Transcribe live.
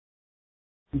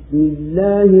بسم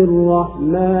الله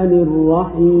الرحمن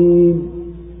الرحيم.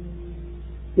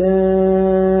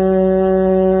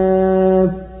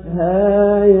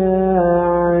 كافها يا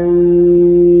عين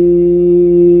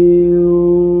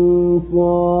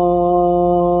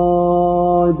صاد.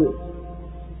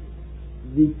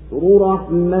 ذكر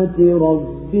رحمة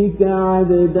ربك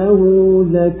عبده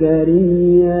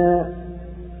زكريا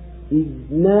إذ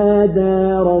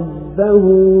نادى ربه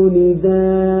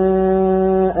نداء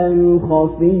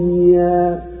خفيا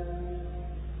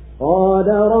قال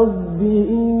رب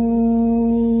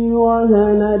إني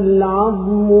وهن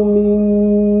العظم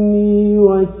مني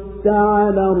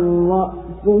واشتعل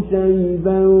الرأس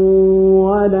شيبا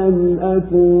ولم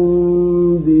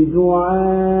أكن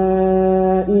بدعائك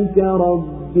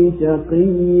رب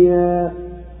شقيا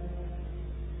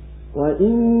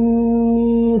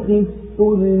وإني خفت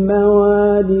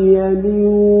الموالي من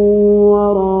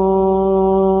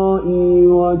ورائي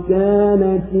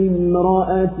وكانت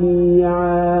امرأتي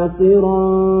عاقرا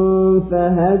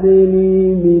فهب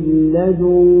لي من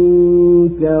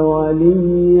لدنك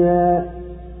وليا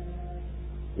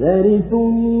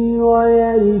يرثني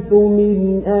ويرث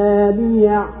من آل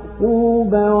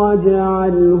يعقوب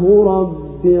واجعله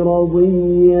رب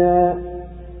رضيا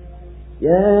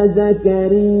يا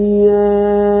زكريا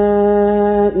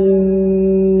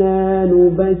إنا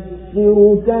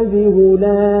نبشرك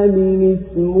بغلام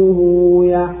اسمه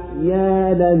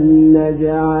يحيى لم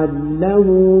نجعل له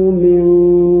من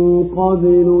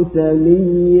قبل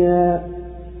سميا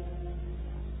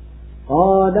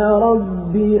قال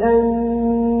رب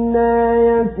أنى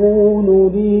يكون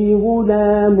لي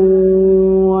غلام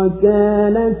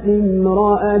وكانت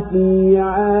امرأتي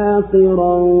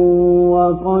عاقرا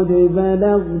وقد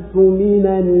بلغت من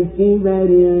الكبر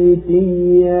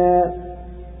عتيا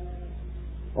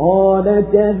قال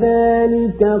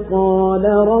كذلك قال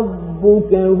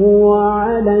ربك هو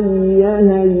علي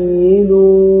هين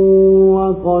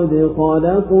وقد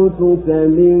خلقتك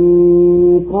من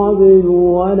قبل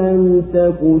ولم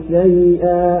تك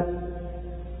شيئا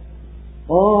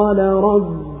قال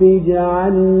رب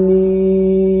اجعل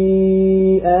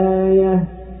لي آية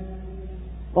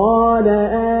قال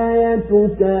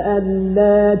آيتك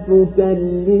ألا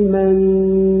تكلم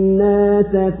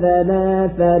الناس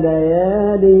 3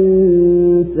 ليال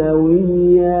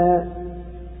سويا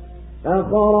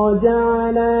فخرج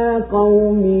على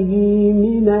قومه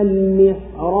من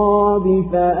المحراب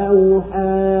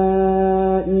فأوحى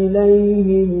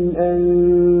إليهم أن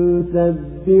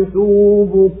سبحوا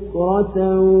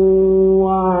بكرة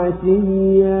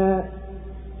وعشيا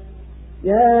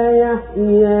يا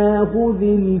يحيى خذ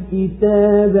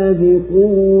الكتاب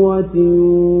بقوة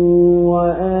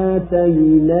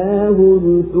وآتيناه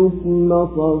الحكم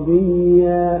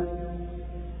صبيا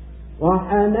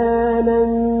وحنانا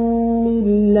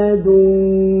من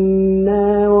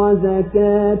لدنا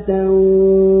وزكاة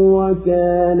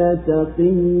وكان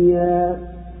تقيا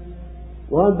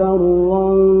وبرا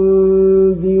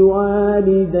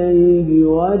بوالديه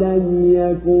ولم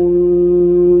يكن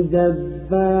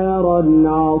جبارا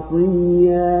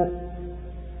عصيا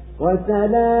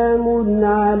وسلام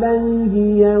عليه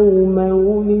يوم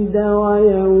ولد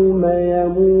ويوم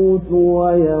يموت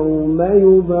ويوم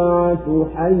يبعث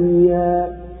حيا.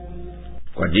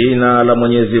 Kwa jina la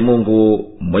Mwenyezi Mungu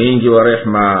mwingi wa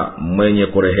rehema mwenye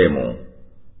kurehemu.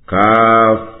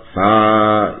 Kaf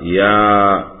ha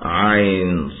ya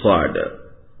ain sad.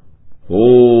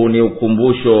 Huu ni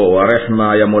ukumbusho wa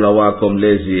rehema ya Mola wako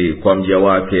mlezi kwa mja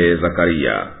wake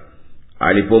Zakaria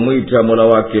alipomwita Mola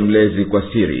wake mlezi kwa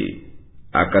siri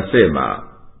akasema,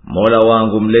 Mola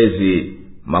wangu mlezi,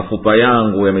 mafupa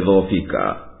yangu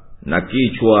yamedhoofika na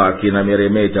kichwa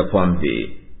kinameremeta kwa mvi,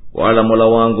 wala Mola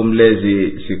wangu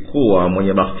mlezi sikuwa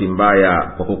mwenye bahati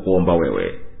mbaya kwa kukuomba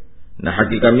wewe, na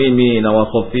hakika mimi na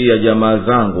wahofia jamaa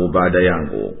zangu baada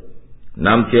yangu,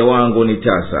 na mke wangu ni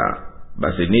tasa,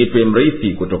 basi nipe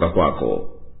mrithi kutoka kwako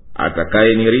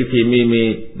atakaye nirithi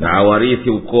mimi na awarithi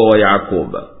ukoo wa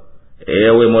Yakob.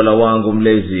 Ewe Mola wangu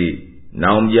mlezi,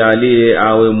 na umjalie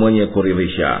awe mwenye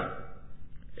kuridhisha.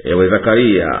 Ewe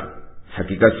Zakaria,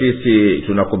 hakika sisi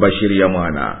tunakubashiria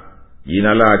mwana,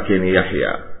 jina lake ni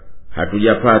Yahya,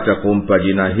 hatujapata kumpa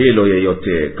jina hilo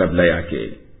yeyote kabla yake.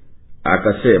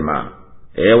 Akasema,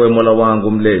 ewe Mola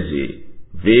wangu mlezi,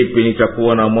 vipi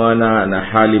nitakuwa na mwana na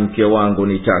hali mke wangu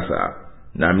ni tasa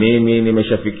na mimi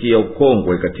nimeshafikia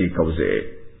ukongwe katika uzee?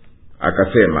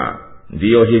 Akasema,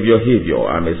 ndiyo hivyo hivyo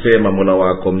amesema Mola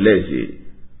wako mlezi,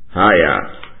 haya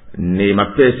ni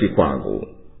mapesi kwangu,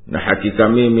 na hakika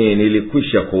mimi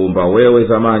nilikwisha kuumba wewe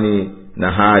zamani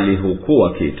na hali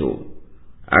hukuwa kitu.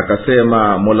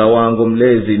 Akasema, Mola wangu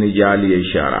mlezi nijalie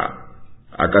ishara.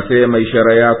 akasema,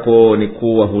 ishara yako ni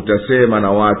kuwa hutasema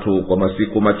na watu kwa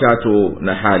masiku matatu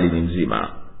na hali ni mzima.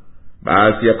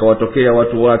 Basi akawatokea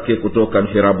watu wake kutoka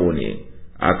mhirabuni,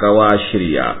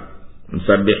 akawaashiria,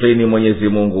 msabihini Mwenyezi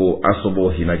Mungu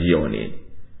asubuhi na jioni.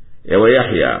 Ewe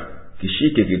Yahya,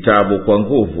 kishike kitabu kwa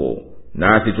nguvu,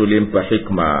 nasi tulimpa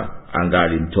hikma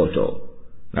angali mtoto,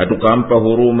 na tukampa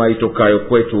huruma itokayo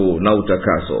kwetu na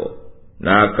utakaso,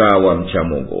 na akawa mcha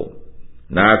Mungu,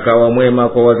 na akawa mwema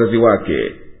kwa wazazi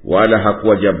wake, wala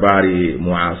hakuwa jabari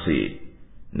muasi.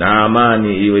 Na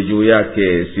amani iwe juu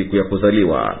yake siku ya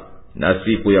kuzaliwa na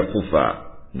siku ya kufa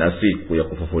na siku ya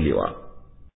kufufuliwa.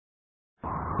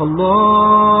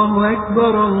 Allahu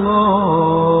Akbar,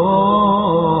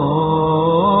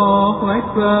 Allahu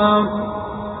Akbar.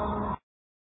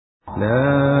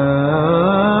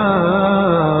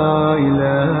 La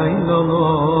ilaha illa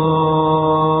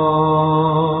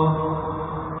Allah.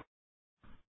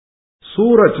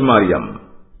 Surat Maryam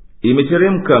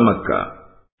imeteremka Makka.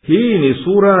 Hii ni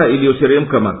sura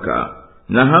iliyoteremka Makka,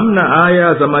 na hamna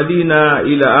aya za Madina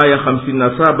ila aya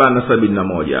 57 na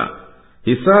 71.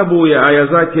 Hisabu ya aya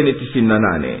zake ni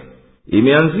 98.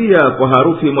 Imeanzia kwa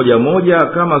harufi moja moja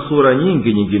kama sura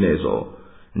nyingi nyinginezo.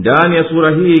 Ndani ya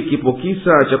sura hii kipo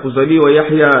kisa cha kuzaliwa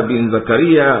Yahya bin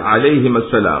Zakaria alayhi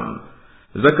assalam.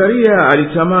 Zakaria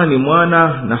alitamani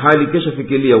mwana na hali kesha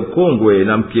fikiria ukongwe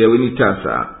na mkewe ni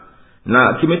tasa.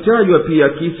 Na kimetajwa pia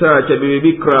kisa cha bibi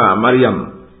Bikra Maryam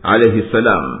alayhi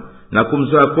salam na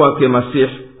kumzaa kwake Masih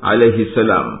alayhi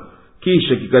salam.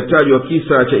 Kisha kikatajwa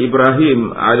kisa cha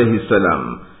Ibrahim alayhi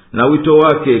salam na wito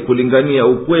wake kulingania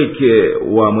upweke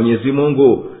wa Mwenyezi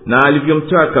Mungu, na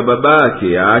alivyomtaka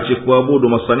babake aache kuabudu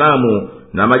masanamu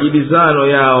na majibizano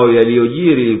yao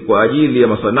yaliyojiri kwa ajili ya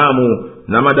masanamu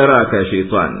na madaraka ya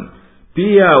Sheitani.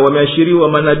 Pia wameashiriwa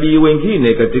manabii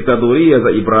wengine katika dhuria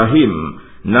za Ibrahim,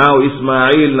 nao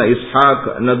Ismail na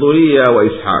Ishaq na dhuria wa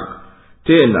Ishaq.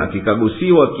 Tena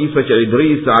kikagusiwa kisa cha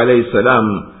Idris alayhi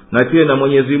salam, na tena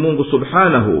Mwenyezi Mungu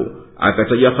subhanahu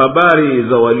akataja habari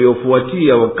za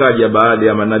waliofuatia wakaja baada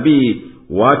ya manabii,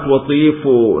 watu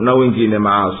watiifu na wengine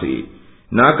maasi.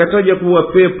 Na akataja kuwa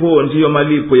pepo ndiyo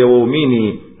malipo ya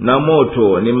waumini na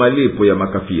moto ni malipo ya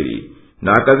makafiri,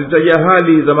 na akazitaja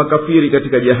hali za makafiri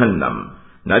katika jahannam.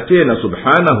 Na tena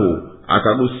subhanahu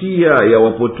akagusia ya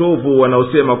wapotovu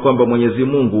wanaosema kwamba Mwenyezi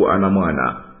Mungu ana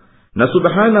mwana. Na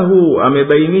subhanahu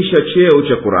amebainisha cheo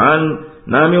cha Qur'an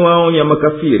na amewaonya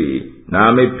makafiri, na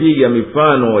amepiga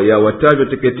mifano ya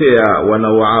watavyoteketea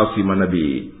wanaoasi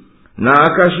manabii, na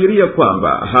akaashiria kwamba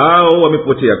hao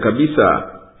wamepotea kabisa,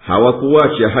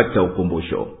 hawakuacha hata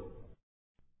ukumbusho.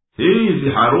 Hizi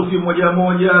harufi moja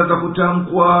moja za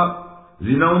kutamkwa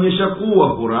zinaonyesha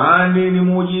kuwa Qur'ani ni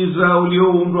muujiza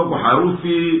ulioundwa kwa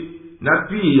harufi, na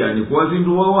pia ni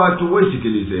kuwazindua watu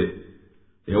waisikilize.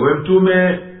 Ewe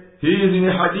Mtume, hizi ni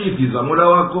hadithi za Mola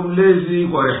wako mlezi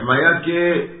kwa rehema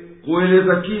yake,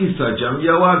 kueleza kisa cha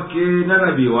mja wake na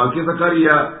nabii wake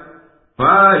Zakaria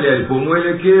pale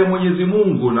alipomwelekea Mwenyezi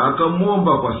Mungu na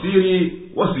akamwomba kwa siri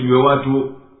wasijue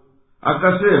watu.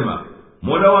 Akasema,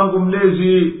 Mola wangu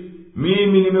mlezi,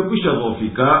 mimi nimekwisha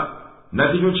dhofika na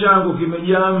kichwa changu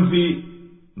kimejaa mvi,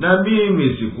 na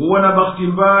mimi sikuwa na bahati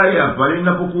mbaya pale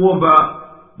ninapokuomba,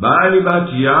 bali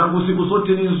bahati yangu siku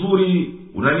zote ni nzuri,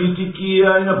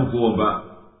 unaniitikia ninapokuomba.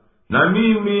 Na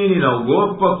mimi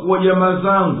ninaogopa kuwa jamaa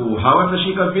zangu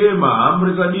hawatashika vyema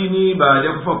amri za dini baada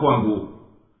ya kufa kwangu,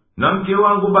 na mke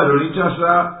wangu bado ni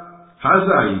tasa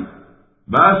hazai.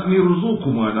 Basi niruzuku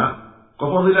mwana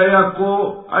kwa fadhila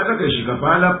yako atakayeshika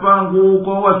pahala pangu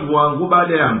kwa watu wangu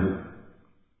baada yangu,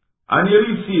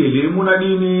 anirisi elimu na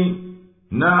dini,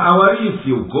 na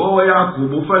awarithi ukoo wa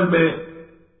Yakubu falme.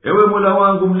 Ewe Mola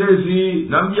wangu mlezi,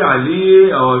 na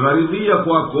mjalie awaridhia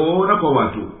kwako na kwa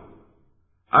watu.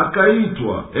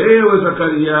 Akaitwa, ewe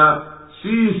Zakaria,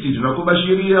 sisi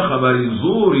tunakubashiria habari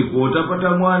nzuri kuwa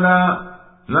utapata mwana,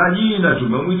 na jina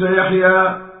tumemwita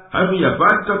Yahya,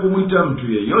 hatujapata kumwita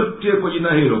mtu yeyote kwa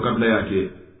jina hilo kabla yake.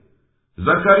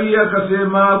 Zakaria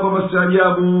akasema kwa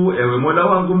mastaajabu, ewe Mola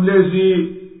wangu mlezi,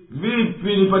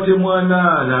 vipi nipate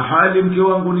mwana na hali mke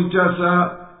wangu ni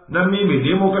tasa, na mimi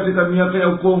nimo katika miaka ya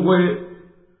ukongwe?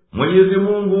 Mwenyezi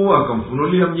Mungu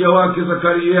akamfunulia mja wake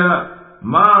Zakaria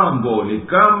mambo ni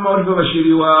kama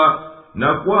walivyobashiriwa,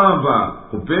 na kwamba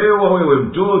kupewa wewe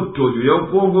mtoto juu ya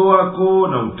ukongwe wako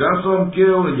na utasa wa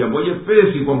mkeo ni jambo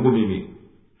jepesi kwangu mimi,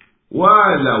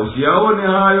 wala usiyaone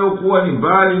hayo kuwa ni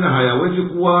mbali na hayawezi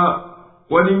kuwa,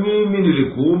 kwani mimi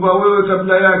nilikuumba wewe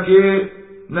kabla yake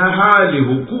na hali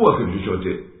hukuwa kitu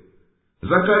chochote.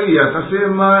 Zakaria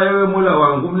akasema, ewe Mola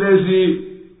wangu mlezi,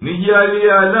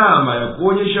 nijalie alama ya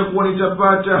kuonyesha kuwa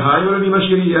nitapata hayo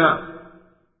nilibashiria.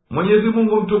 Mwenyezi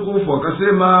Mungu mtukufu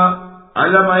akasema,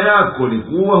 alama yako ni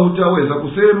kuwa hutaweza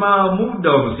kusema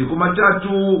muda wa masiku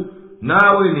 3,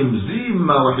 nawe ni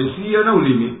mzima wa hisia na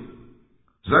ulimi.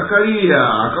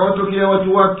 Zakaria akawatokea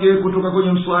watu wake kutoka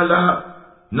kwenye mswala,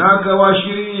 na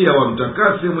akawaashiria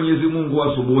wamtakase Mwenyezi Mungu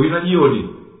asubuhi na jioni.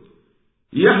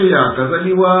 Yahya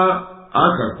akazaliwa,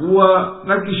 akakuwa,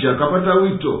 na kisha akapata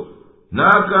wito, na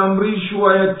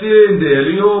akaamrishwa yatende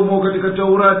yaliyomo katika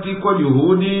Taurati kwa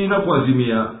juhudi na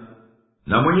kuazimia.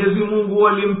 Na Mwenyezi Mungu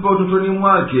alimpa utotoni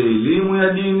mwake elimu ya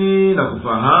dini na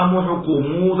kufahamu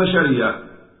hukumu za sharia.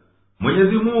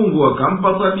 Mwenyezi Mungu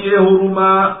akampa tabia ya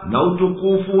huruma na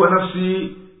utukufu wa nafsi,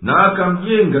 na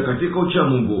akamjenga katika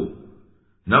uchamungu.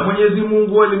 Na Mwenyezi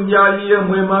Mungu alimjalia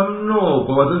mwema mno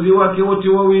kwa wazazi wake wote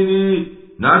wawili,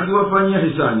 na akiwafanyia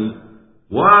hisani,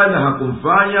 wala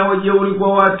hakumfanya wajeuri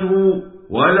kwa watu,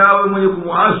 wala awe mwenye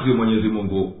kumuasi Mwenyezi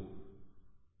Mungu.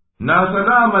 Na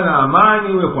salama na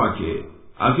amani uwe kwake,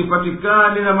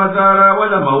 asipatikane na madhara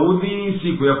wala maudhi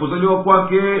siku ya kuzaliwa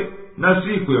kwake, na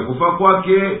siku ya kufa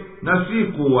kwake, na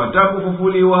siku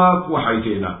atakufufuliwa kuwa hai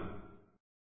tena.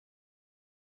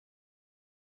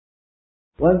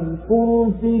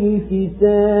 واذكر في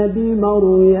الكتاب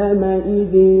مريم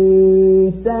إذ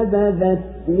انتبذت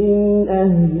من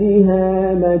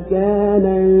أهلها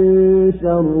مكانا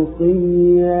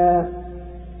شرقيا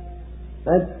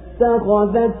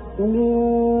فاتخذت من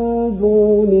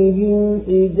دونهم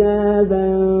حجابا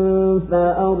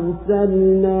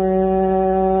فأرسلنا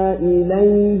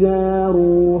إليها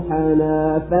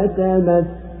روحنا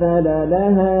فتمثل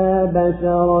لها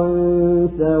بشرا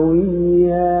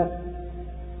سويا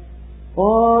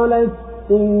قالت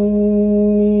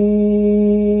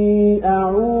إني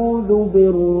أعوذ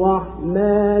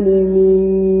بالرحمن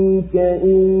منك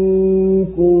إن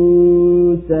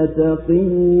كنت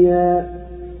تقيا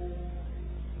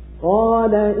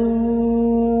قال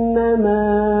إنما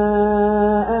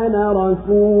أنا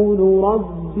رسول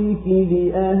ربك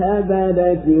لأهب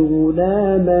لك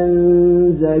غلاما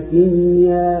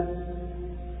زكيا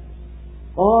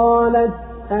قالت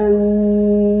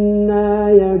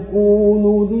أنى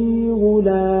يكون لي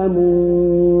غلام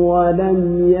ولم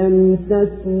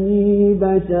يمسسني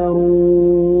بشر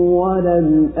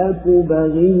ولم أك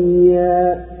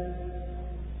بغيا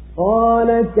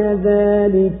قال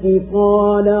كذلك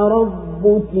قال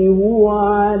ربك هو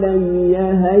علي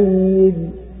هين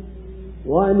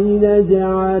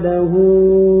ولنجعله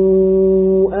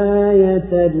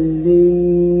آية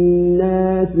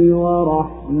للناس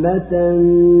ورحمة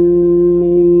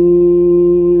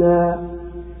منا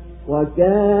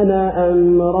وكان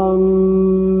أمرا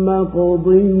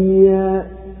مقضيا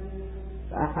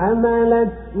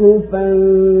فحملته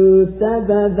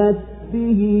فانتبذت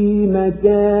به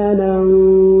مكانا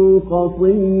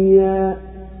قصيا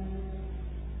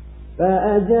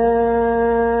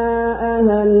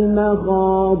فأجاءها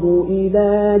المخاض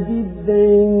إلى جذع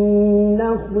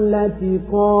النخلة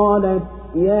قالت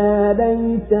يا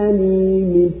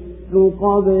ليتني مت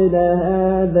قبل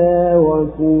هذا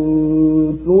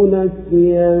وكنت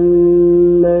نسيا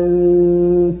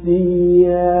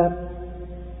منسيا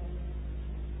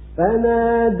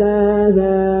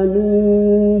فناداها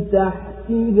من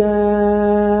تحتها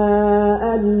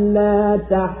ألا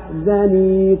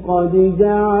تحزني قد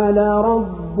جعل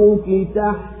ربك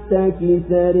تحتك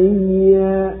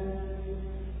سريا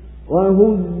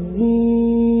وهزي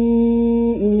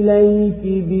إليك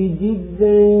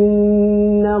بجذع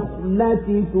النخلة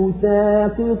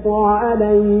تساقط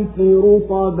عليك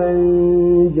رطبا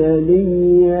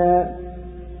جليا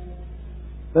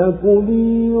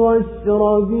فكلي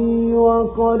واشربي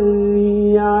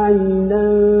وقري عينا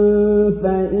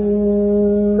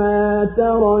فإما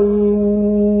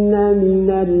ترين من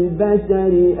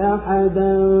البشر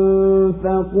أحدا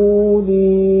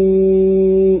فقولي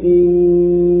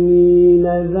إني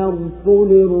نذرت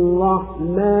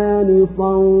للرحمن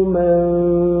صوما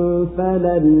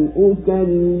فلن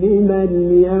أكلم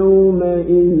اليوم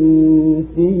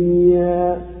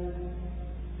إنسيا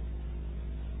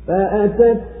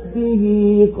فأتت به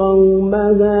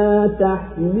قومها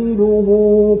تحمله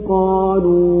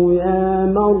قالوا يا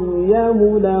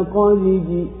مريم لقد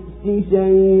جئت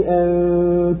شيئا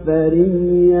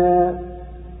فريا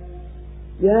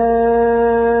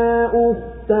يا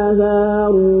أخت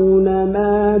هارون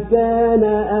ما كان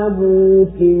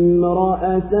أبوك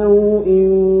امرأ سوء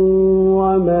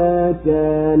وما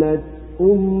كانت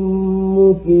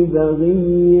أمك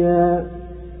بغيا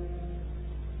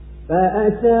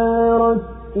فأشارت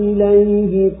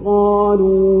إليه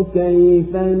قالوا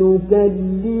كيف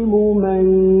نكلم من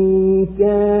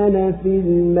كان في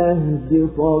المهد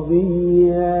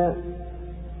صبيا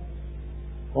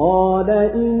قال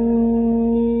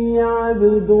إني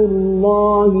عبد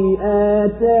الله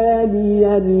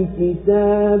آتاني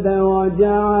الكتاب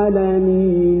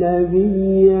وجعلني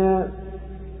نبيا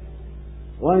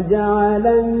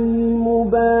وجعلني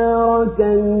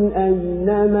مباركا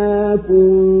أينما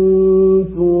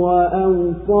كنت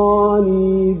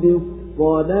وأوصاني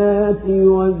بالصلاة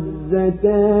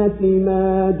والزكاة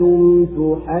ما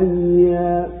دمت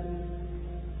حيا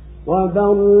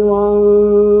وبرا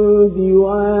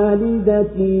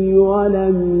بوالدتي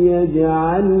ولم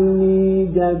يجعلني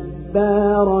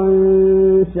جبارا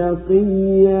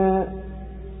شقيا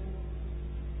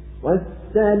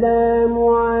والسلام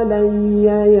علي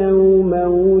يوم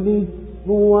ولدت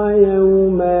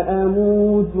ويوم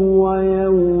أموت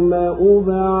ويوم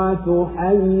أبعث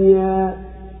حيا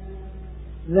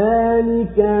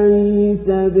ذلك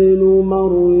عيسى بن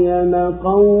مريم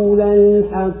قول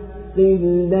الحق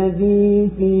الذي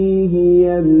فيه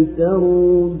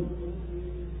يمترون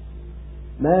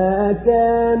ما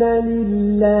كان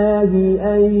لله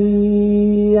أن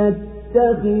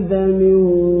يتخذ من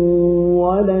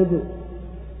ولد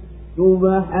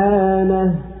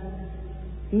سبحانه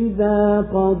إذا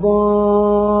قضى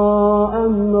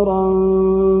أمرا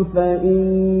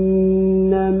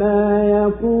فإنما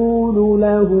يقول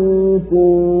له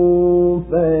كن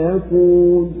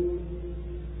فيكون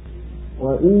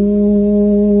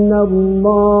وإن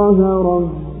الله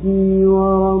ربي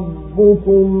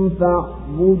وربكم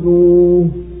فاعبدوه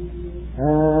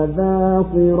هذا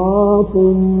صراط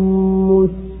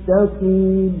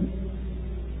مستقيم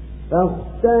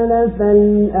فاختلف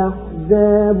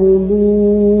الأحزاب من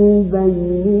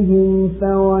بينهم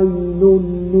فويل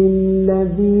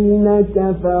للذين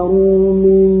كفروا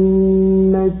من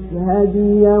مشهد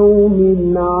يوم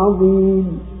عظيم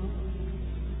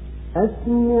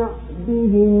أسمع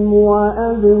بهم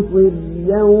وأبصر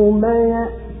يوم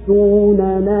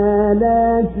يأتوننا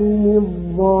لكن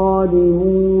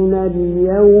الظالمون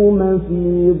اليوم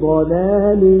في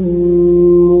ضلال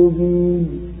مبين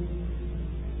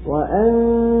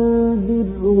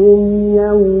وأنذرهم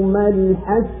يوم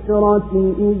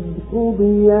الحسرة إذ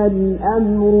قضي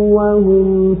الأمر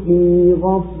وهم في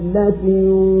غفلة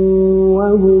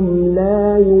وهم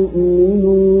لا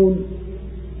يؤمنون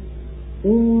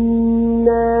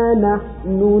إنا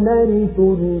نحن نرث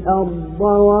الأرض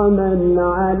ومن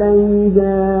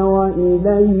عليها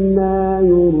وإلينا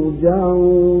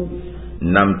يرجعون.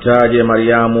 Na mtaje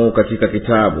Mariamu katika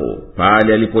kitabu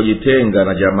pale alipojitenga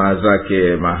na jamaa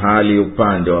zake mahali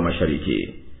upande wa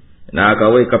mashariki, na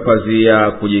akaweka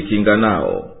pazia kujikinga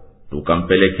nao.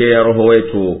 Tukampelekea roho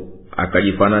wetu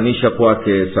akajifananisha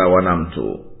kwake sawa na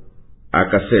mtu.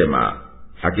 Akasema,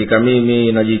 hakika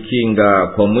mimi najikinga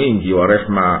kwa mwingi wa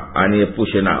rehema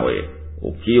aniepushe nawe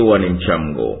ukiwa ni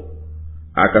mchamgo.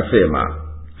 Akasema,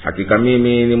 hakika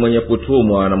mimi ni mwenye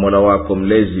kutumwa na Mola wako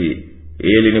mlezi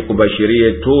ili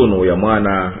nikubashirie tunu ya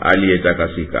mwana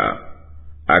aliyetakasika.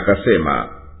 Akasema,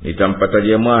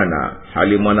 nitampataje mwana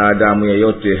hali mwanadamu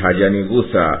yeyote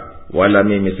hajanigusa wala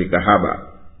mimi si kahaba?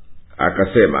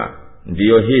 Akasema,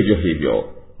 ndiyo hivyo hivyo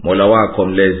Mola wako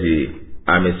mlezi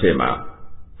amesema,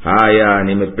 haya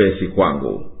ni mepesi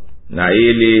kwangu, na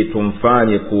ili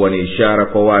tumfanye kuwa ni ishara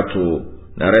kwa watu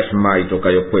na rehema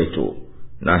itokayo kwetu,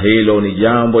 na hilo ni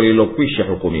jambo lililokwisha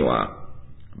hukumiwa.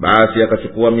 Basi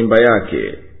akachukua mimba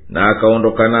yake na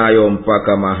akaondoka nayo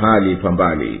mpaka mahali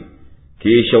pambali.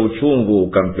 Kisha uchungu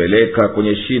ukampeleka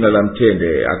kwenye shina la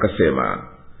mtende. Akasema,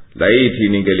 laiti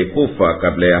ningelikufa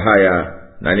kabla ya haya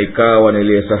na nikawa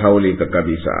niliyesahaulika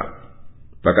kabisa.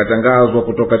 Pakatangazwa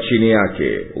kutoka chini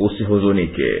yake,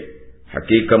 usihuzunike,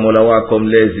 hakika Mola wako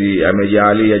mlezi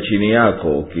amejaalia chini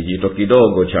yako kijito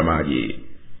kidogo cha maji,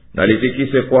 na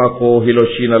litikise kwako hilo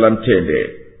shina la mtende,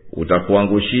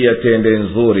 utakuangushia tende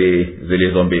nzuri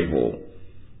zilizo mbivu.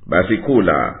 Basi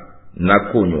kula na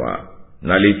kunywa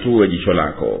na litue jicho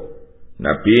lako,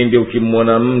 na pindi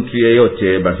ukimwona mtu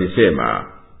yeyote basi sema,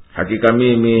 hakika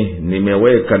mimi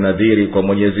nimeweka nadhiri kwa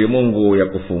Mwenyezi Mungu ya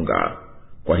kufunga,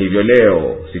 kwa hivyo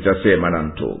leo sitasema na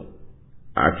mtu.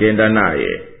 Akenda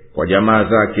naye kwa jamaa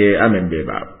zake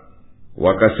amembeba.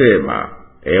 Wakasema,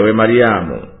 ewe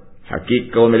Mariamu,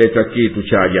 hakika umeleta kitu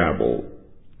cha ajabu.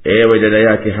 Ewe dada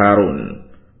yake Harun,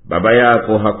 baba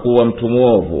yako hakuwa mtu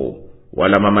mwovu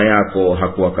wala mama yako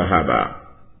hakuwa kahaba.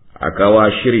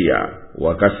 Akawaashiria.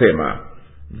 Wakasema,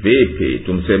 vipi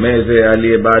tumsemeze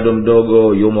aliye bado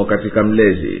mdogo yumo katika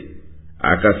mlezi?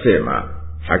 Akasema,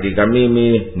 hakika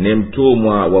mimi ni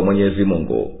mtumwa wa Mwenyezi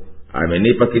Mungu,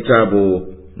 amenipa kitabu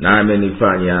na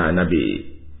amenifanya nabii,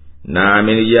 na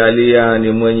amenijalia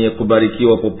ni mwenye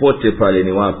kubarikiwa popote pale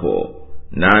ni wapo,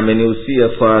 na amenihusia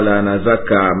swala na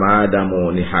zaka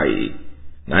maadamu ni hai,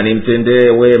 na nimtendee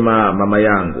wema mama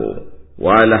yangu,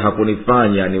 wala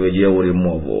hakunifanya niwe jeuri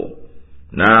mwovu.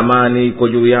 Na amani iko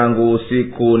juu yangu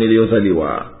siku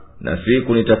niliyozaliwa, na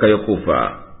siku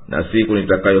nitakayokufa, na siku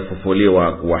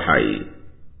nitakayofufuliwa kuwa hai.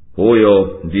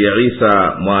 Huyo ndiye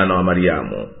Isa mwana wa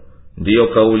Maryamu. Ndiyo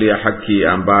kauli ya haki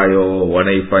ambayo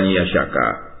wanaifanyia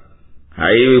shaka.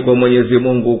 Haiwi kwa Mwenyezi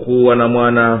Mungu kuwa na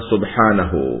mwana,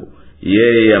 subhanahu,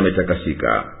 yeye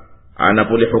ametakasika.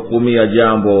 Anapolihukumia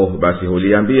jambo basi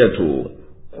huliambia tu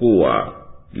kuwa,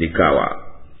 likawa.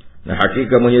 Na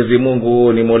hakika Mwenyezi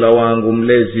Mungu ni Mola wangu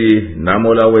mlezi na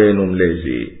Mola wenu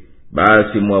mlezi,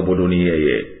 basi muabuduni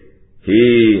yeye.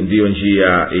 Hii ndiyo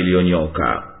njia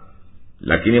iliyonyoka.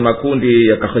 Lakini makundi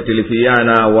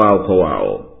yakahitilifiana wao kwa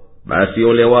wao. Basi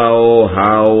ole wao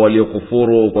hao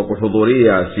waliokufuru kwa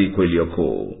kuhudhuria siku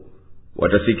iliyokuu.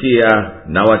 Watasikia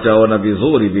na wataona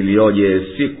vizuri vilioje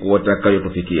siku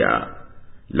watakayotufikia.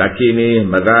 Lakini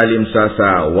madhalim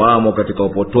sasa wamo katika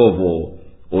upotovu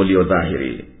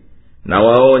uliodhahiri. Na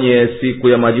waonye siku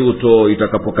ya majuto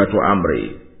itakapokatwa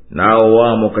amri, nao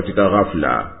wamo katika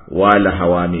ghafla wala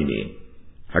hawaamini.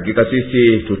 Hakika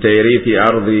sisi tutairithi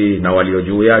ardhi na walio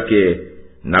juu yake,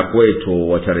 na kwetu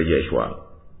watarejeshwa.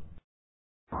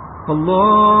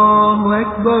 Allahu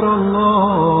Akbar,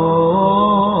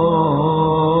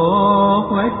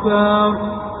 Allahu Akbar.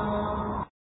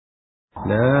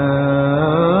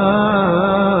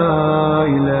 La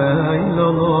ilaha illa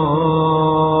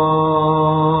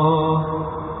Allah.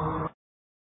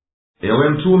 Ewe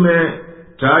Mtume,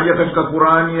 taja katika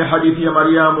Qur'ani hadithi ya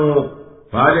Maryamu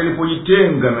pale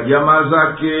alipojitenga na jamaa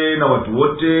zake na watu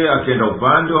wote, akaenda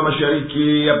upande wa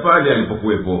mashariki ya pale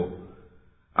alipokuwepo.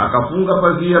 Akafunga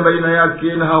pazia baina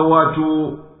yake na hao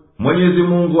watu. Mwenyezi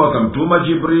Mungu akamtuma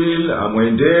Jibril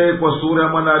amwendee kwa sura ya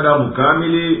mwanadamu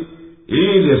kamili,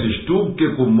 ili asishtuke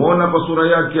kumwona kwa sura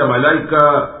yake ya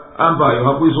malaika ambayo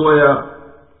hakuizoea.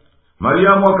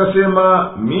 Maryamu akasema,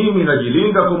 mimi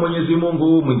najilinda kwa Mwenyezi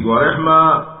Mungu mwingi wa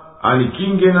rehema,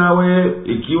 anikinge nawe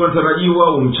ikiwa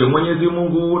tarajiwa umche Mwenyezi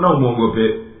Mungu na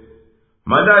umuogope.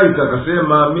 Malaika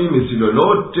akasema, mimi si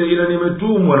lolote ila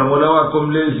nimetumwa na Mola wako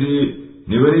mlezi,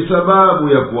 niwe ni sababu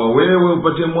ya kuwa wewe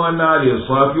upate mwana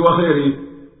aliyesafi wa kheri.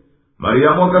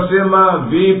 Maryamu akasema,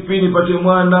 vipi nipate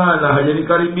mwana na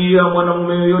hajanikaribia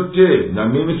mwanamume yoyote, na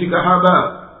mimi si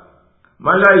kahaba?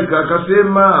 Malaika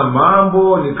akasema,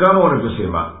 mambo ni kama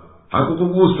unavyosema,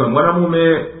 hakukugusa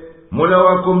mwanamume. Mola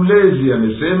wako mlezi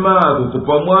amesema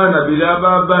kukupa mwana bila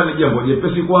baba ni jambo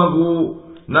jepesi kwangu,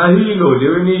 na hilo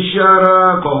liwe ni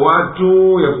ishara kwa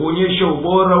watu ya kuonyesha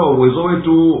ubora wa uwezo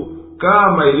wetu,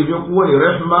 kama ilivyokuwa ni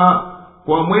rehema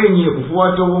kwa mwenye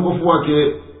kufuata uongofu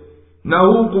wake. Na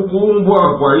huku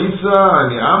kuumbwa kwa Isa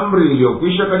ni amri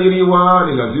iliyokwisha kadiriwa,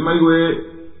 ni lazima iwe.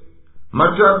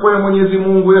 Matakwa ya Mwenyezi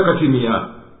Mungu yakatimia.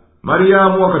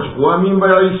 Maryamu akachukua mimba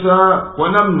ya Isa kwa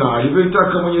namna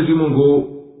alivyoitaka Mwenyezi Mungu.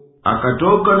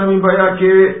 Akatoka na mimba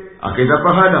yake, akaenda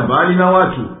pahala mbali na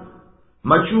watu.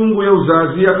 Machungu ya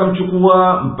uzazi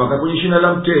akamchukua mpaka kwenye shina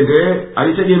la mtende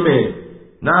alitegemee,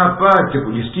 na apate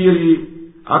kujistiri.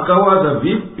 Akawaza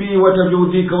vipi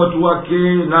watavyoudhika watu wake,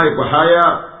 naye kwa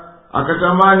haya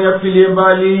akatamani afilie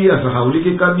mbali,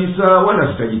 asahaulike kabisa wala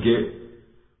asitajike.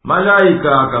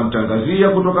 Malaika akamtangazia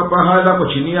kutoka pahala kwa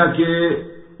chini yake,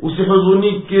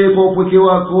 usihuzunike kwa upweke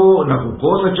wako na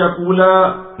kukosa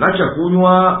chakula na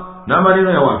chakunywa na maneno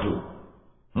ya watu.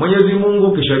 Mwenyezi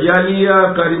Mungu kishajalia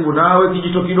karibu nawe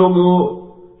kijito kidogo,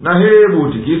 na hebu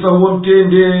tikisa huo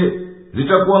mtende,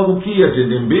 zitakuangukia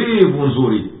tende mbivu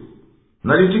nzuri.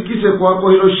 Na litikise kwako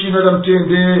hilo shina la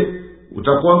mtende,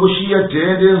 utakuangushia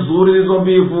tende nzuri zilizo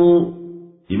mbivu.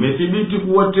 Imethibiti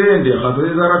kuwa tende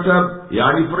hasa za ratab,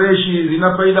 yani freshi,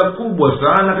 zina faida kubwa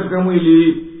sana katika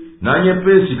mwili na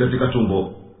nyepesi katika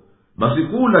tumbo. Basi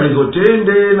kula hizo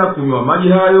tende na kunywa maji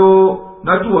hayo,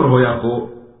 na tuwa roho yako.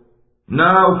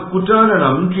 Na ukikutana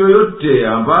na mtu yoyote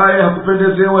ambaye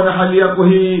hakupendezewa na hali yako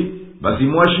hii, basi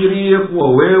muashirie kuwa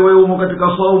wewe umo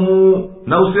katika saumu,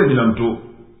 na usemi na mtu.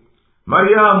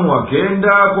 Maryamu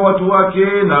akenda kwa watu wake,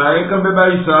 na akambeba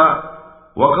Isa.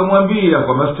 Wakamwambia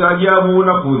kwa mastaajabu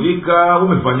na kuudhika,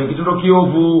 umefanya kitendo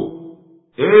kiovu.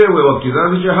 Ewe wa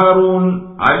kizazi cha Harun,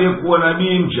 aliyekuwa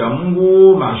nabii mcha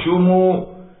Mungu mashumu,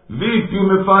 vipi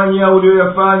umefanya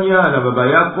ulioyafanya, na baba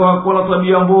yako hakuwa na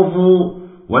tabia mbovu,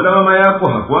 wala mama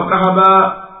yako hakuwa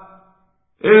kahaba?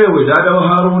 Ewe dada wa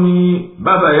Haruni,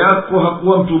 baba yako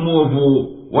hakuwa mtu mwovu,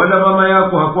 wala mama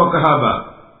yako hakuwa kahaba.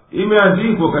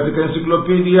 Imeandikwa katika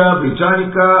Encyclopedia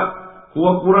Britannica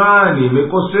kuwa Qur'ani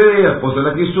imekosea kosa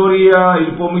la kihistoria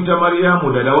ilipomwita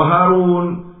Maryamu dada wa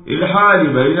Harun, ilhali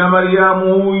baina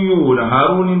Maryamu huyu na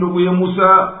Haruni ndugu ya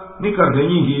Musa ni karne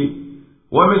nyingi.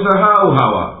 wamesahau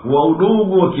hawa kuwa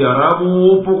udugu wa kiarabu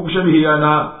upo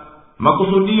kushabihiana.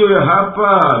 Makusudio ya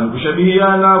hapa ni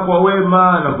kushabihiana kwa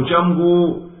wema na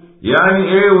kuchamgu, yani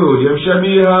ewe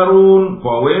uliyemshabihi Harun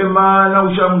kwa wema na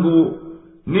uchamgu.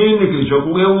 Nini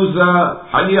kilichokugeuza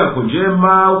hali yako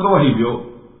njema ukawa hivyo?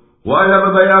 Wala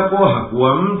baba yako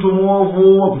hakuwa mtu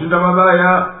mwovu wa kutenda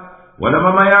mabaya, wala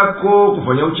mama yako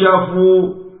kufanya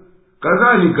uchafu.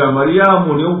 Kadhalika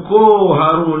Mariamu ni ukoo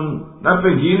Harun, na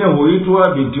pengine huitwa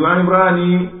binti wa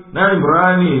Imrani, na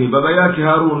Imrani ni baba yake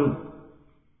Harun.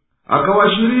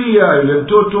 Akawashiria yule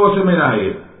mtoto waseme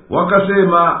naye,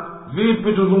 wakasema,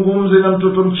 vipi tuzungumze na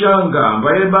mtoto mchanga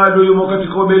ambaye bado yumo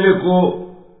katika ubeleko?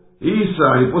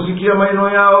 Isa aliposikia maneno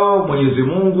yao, Mwenyezi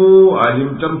Mungu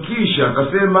alimtamkisha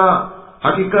akasema,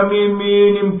 hakika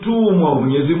mimi ni mtumwa wa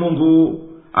Mwenyezi Mungu,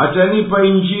 atanipa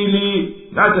Injili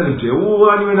na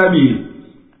ataniteua niwe nabii.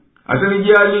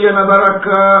 Atanijalia na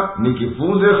baraka,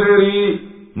 nikifunze kheri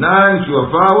na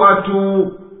nikiwafaa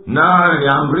watu, na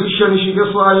niamrisha nishike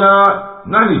swala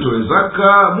na nitoe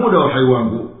zaka muda wa hai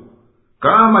wangu,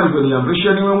 kama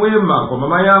alivyoniamrisha niwe mwema kwa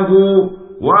mama yangu,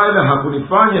 wala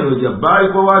hakunifanya niwe jabari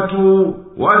kwa watu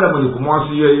wala mwenye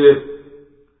kumwasi yeye.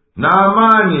 Na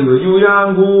amani iwe juu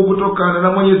yangu kutokana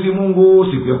na Mwenyezi Mungu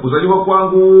siku ya kuzaliwa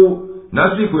kwangu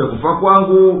na siku ya kufa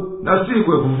kwangu na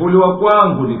siku ya kufufuliwa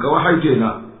kwangu nikawa hai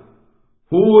tena.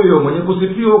 Huyo mwenye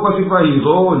kusifiwa kwa sifa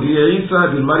hizo ndiye Isa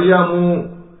bin Mariamu,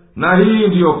 na hii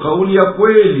ndiyo kauli ya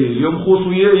kweli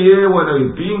iliyomhusu yeye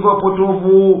wanaoipinga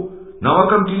wapotovu na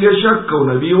wakamtilia shaka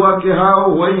unabii wake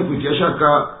hao wenye kuitia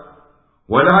shaka.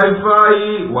 Wala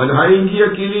haifai wala haingia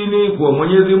kilini kuwa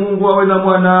Mwenyezi Mungu awe na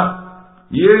mwana.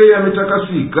 Yeye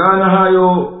ametakasika na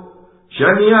hayo.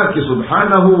 Shani yake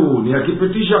subhanahu ni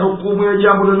akipitisha hukumu ya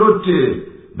jambo lolote,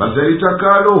 basi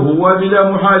litakalo huwa bila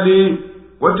muhali,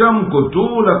 kwa tamko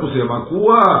tu la kusema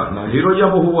kuwa na hilo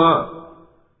jambo huwa.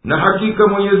 Na hakika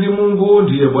Mwenyezi Mungu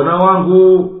ndiye Bwana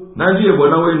wangu na ndiye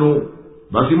Bwana wenu,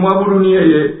 basi mwabuduni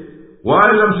yeye,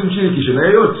 wala msimshirikishe na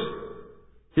yeyote.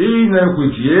 Hii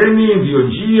inayokuitieni ndiyo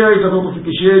njia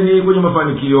itakayokufikisheni kwenye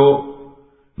mafanikio.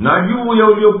 Na juu ya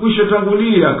uliokwisha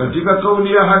tangulia katika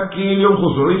kauli ya haki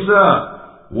iliyomhusu Isa,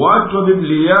 watu wa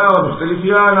Biblia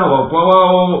wamekhtalifiana wao kwa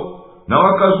wao na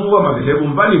wakazua madhehebu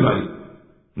mbalimbali.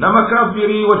 Na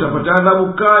makafiri watapata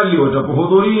adhabu kali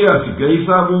watapohudhuria siku ya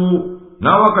hisabu,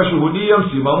 na wakashuhudia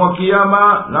msimamo wa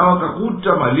kiyama, na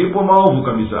wakakuta malipo maovu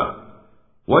kabisa.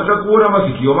 Watakuwa na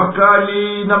masikio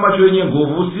makali na macho yenye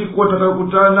nguvu siku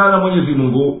watakayokutana na Mwenyezi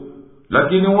Mungu.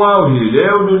 Lakini wao hii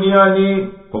leo duniani,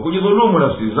 kwa kujidhulumu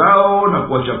nafsi zao na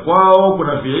kuacha kwao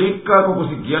kunafiika kwa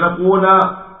kusikia na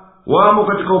kuona, wamo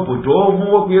katika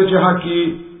upotovu wa kuiacha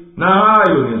haki, na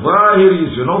hayo ni dhahiri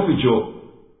isiyo na uficho.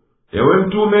 Ewe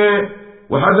Mtume,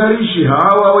 wahadharishi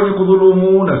hawa wenye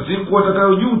kudhulumu na siku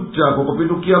watakayojuta kwa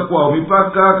kupindukia kwao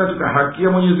mipaka katika haki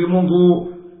ya Mwenyezi Mungu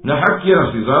na haki ya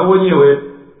nafsi zao wenyewe.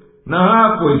 Na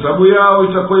hapo hisabu yao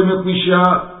itakuwa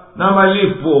imekwisha na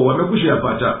malipo wamekwisha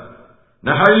yapata.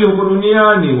 Na hali huko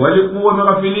duniani walikuwa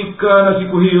wameghafilika na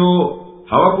siku hiyo,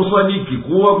 hawakusadiki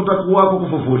kuwa kutakuwako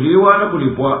kufufuliwa na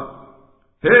kulipwa.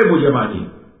 Hebu jamani,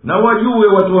 na wajue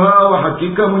watu hawa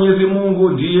hakika Mwenyezi Mungu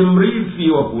ndiye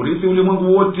mrithi wa kurithi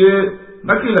ulimwengu wote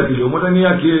na kila kiliomo ndani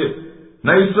yake,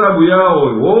 na hisabu yao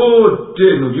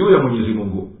wote ni juu ya Mwenyezi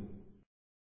Mungu.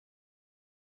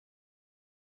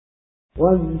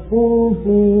 واذكر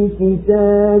في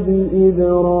كتاب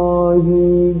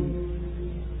إبراهيم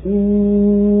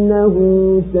إنه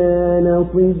كان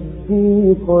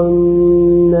صديقا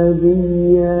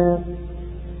نبيا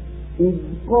إذ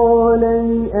قال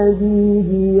لأبيه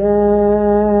يا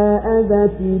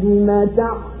أبت لم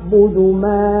تعبد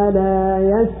ما لا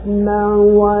يسمع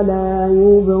ولا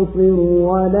يبصر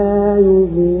ولا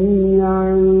يغني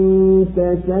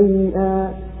عنك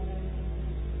شيئا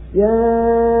يا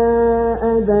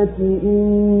أبت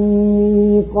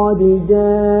إني قد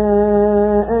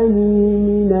جاءني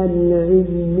من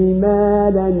العلم ما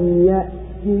لم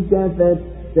يأتك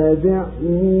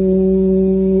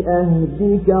فاتبعني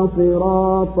أهدك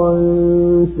صراطا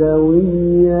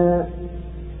سويا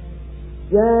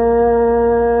يا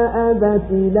أبت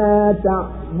لا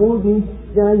تعبد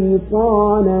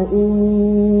الشيطان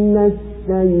إن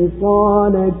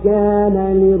الشيطان كان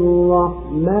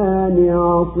للرحمن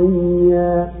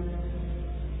عصيا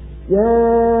يا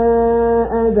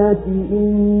أبت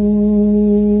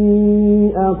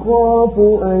إني أخاف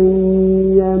أن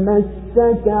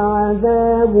يمسك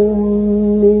عذاب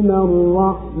من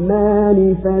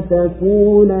الرحمن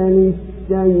فتكون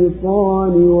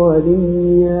للشيطان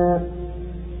وليا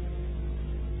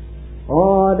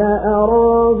قال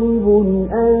أراغب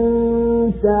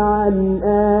أنت عن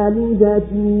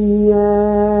آلهتي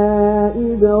يا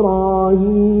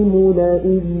إبراهيم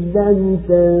لئن لم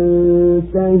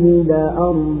تنته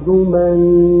لأرجمنك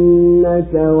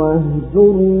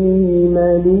واهجرني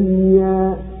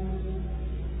مليا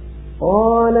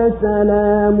قال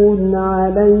سلام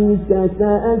عليك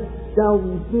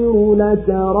سأستغفر لك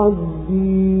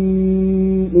ربي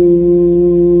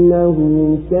إنه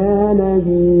كان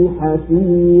بي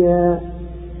حفيا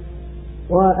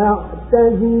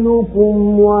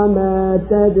وأعتزلكم وما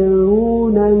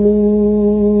تدعون من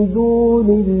دون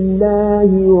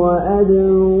الله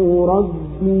وأدعو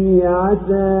ربي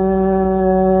عسى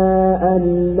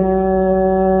ألا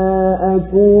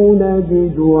أكون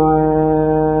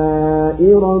بدعاء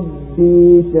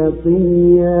ربي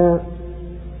شقيا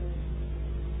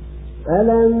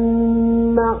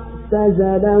فلما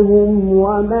اعتزلهم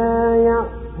وما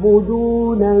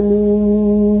يعبدون من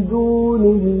دون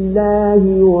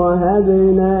الله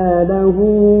وهبنا له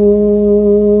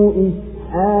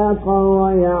إسحاق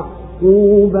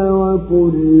ويعقوب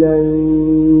وكلا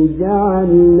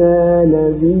جعلنا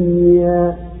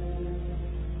نبيا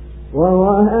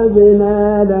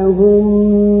ووهبنا لهم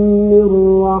من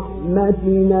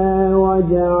رحمتنا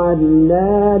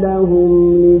وجعلنا لهم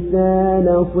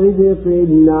لسان صدق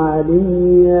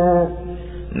عليا.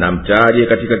 Na mtaje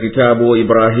katika kitabu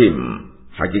Ibrahim,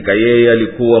 hakika yeye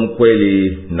alikuwa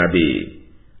mkweli nabii.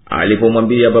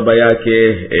 Alipomwambia baba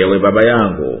yake, ewe baba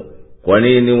yangu, kwa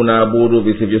nini unaabudu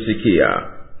visivyosikia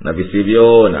na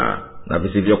visivyoona na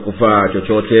visivyokufaa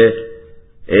chochote?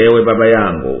 Ewe baba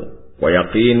yangu, kwa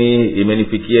yakini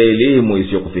imenifikia elimu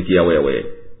isiyokufikia wewe,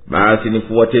 basi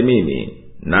nifuate mimi,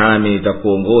 nami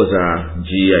nitakuongoza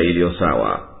njia iliyo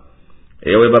sawa.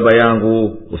 Ewe baba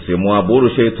yangu, usimwabudu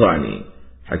sheitani,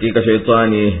 hakika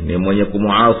sheitani ni mwenye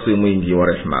kumuasi mwingi wa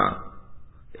rehema.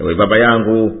 Ewe baba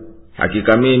yangu,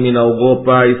 hakika mimi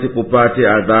naogopa isikupate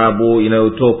adhabu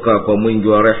inayotoka kwa mwingi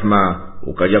wa rehema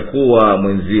ukaja kuwa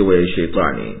mwenziwe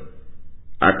sheitani.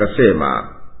 Akasema,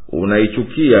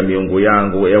 unaichukia miungu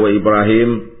yangu ewe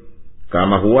Ibrahim?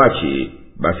 Kama huachi,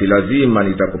 basi lazima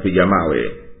nitakupiga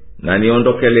mawe na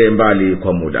niondokelee mbali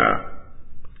kwa muda.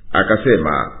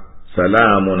 Akasema,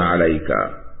 salamun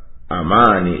alaika,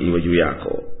 amani iwe juu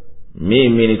yako.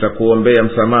 Mimi nitakuombea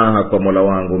msamaha kwa Mola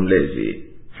wangu mlezi,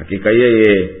 hakika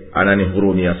yeye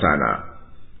ananihurumia sana.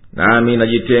 Nami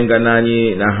najitenga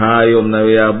nanyi na hayo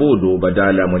mnayoyaabudu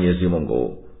badala ya Mwenyezi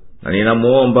Mungu, na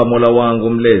ninamuomba Mola wangu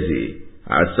mlezi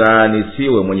hasa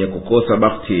nisiwe mwenye kukosa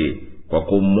bakhti kwa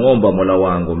kumwomba Mola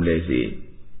wangu mlezi.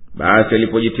 Basi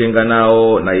alipojitenga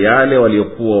nao na yale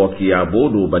waliokuwa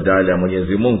wakiabudu badala ya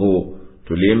Mwenyezi Mungu,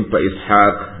 tulimpa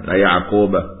Ishaq na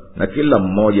Yaakub, na kila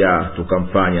mmoja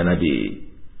tukamfanya nabii,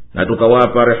 na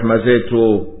tukawapa rehema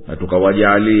zetu, na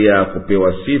tukawajalia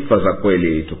kupewa sifa za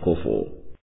kweli tukufu.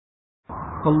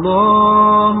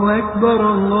 Allahu Akbar,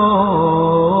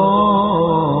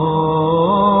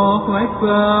 Allahu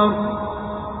Akbar,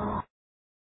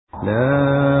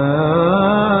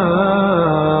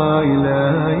 la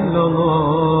ilaha illa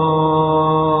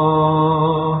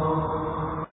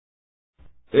Allah.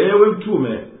 Ewe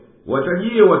mtume,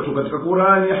 watajie watu katika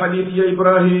Qur'ani hadithi ya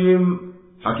Ibrahim.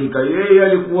 Hakika yeye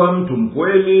alikuwa mtu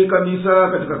mkweli kabisa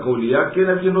katika kauli yake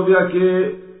na vitendo vyake,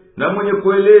 na mwenye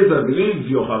kueleza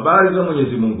vilivyo habari za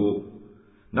Mwenyezi Mungu.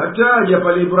 Nataja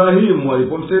pale Ibrahimu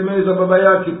alipomsemeza baba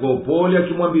yake kwa upole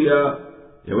akimwambia,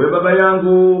 ewe baba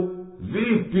yangu,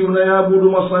 vipi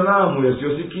unayaabudu masanamu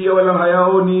yasiyosikia wala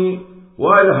hayaoni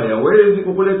wala hayawezi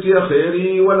kukuletea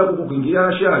kheri wala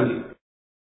kukukingia shari?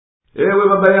 Ewe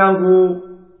baba yangu,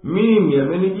 mimi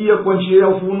amenijia kwa njia ya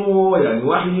ufunuo, yani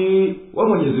wahi wa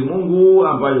Mwenyezi Mungu,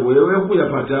 ambayo wewe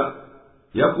hukuyapata,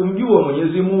 ya kumjua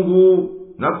Mwenyezi Mungu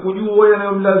na kujua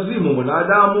yanayomlazimu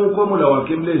mwanadamu kwa Mola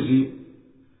wake mlezi.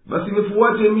 Basi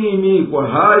nifuate mimi kwa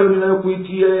hayo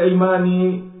ninayokuitia ya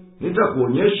imani,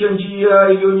 nitakuonyesha njia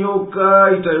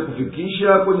iliyonyoka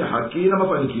itayokufikisha kwenye haki na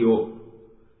mafanikio.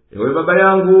 Ewe baba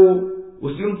yangu,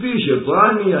 usimtii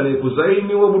shetani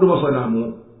anayekuzaini uabudu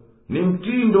masanamu. Ni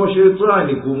mtindo wa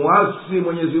shetani kumwasi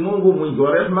Mwenyezi Mungu mwingi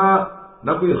wa rehema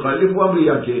na kuikhalifu amri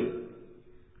yake.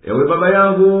 Ewe baba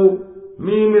yangu,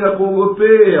 mimi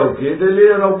nakuogopea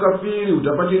ukiendelea na ukafiri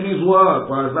utapatilizwa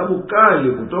kwa adhabu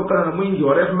kali kutokana na mwingi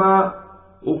wa rehema,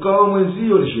 ukawa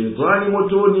mwenzio ni shetani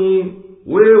motoni,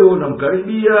 wewe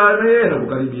unamkaribia na yeye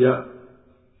anakukaribia.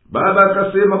 Baba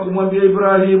akasema kumwambia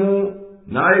Ibrahimu,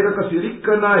 naye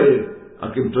kakasirika naye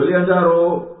akimtolea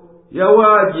ndaro,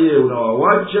 yawaje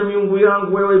unawawacha miungu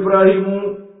yangu wewe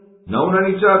Ibrahimu, na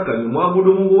unanitaka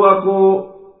nimwabudu Mungu wako?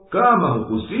 kama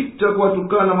hukusita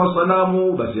kuwatukana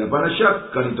masanamu, basi hapana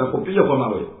shaka nitakupiga kwa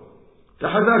mawe.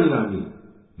 Tahadhari nami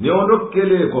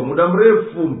niondokele kwa muda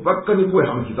mrefu mpaka nikuwe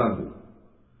haki zangu.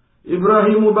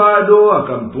 Ibrahimu bado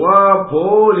akamtwaa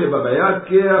pole baba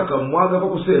yake, akamwaga kwa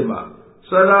kusema,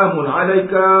 salamun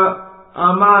alaika,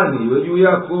 amani iwe juu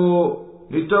yako.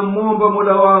 Nitamwomba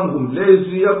Mola wangu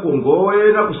mlezi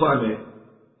akuongoe na kusame,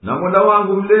 na Mola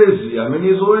wangu mlezi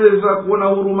amenizoeza kuona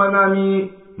huruma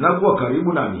nami na kuwa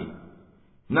karibu nami.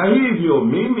 Na hivyo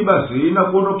mimi basi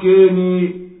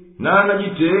nakuondokeni, na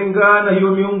najitenga na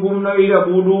hiyo miungu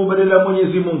mnayoiabudu badala ya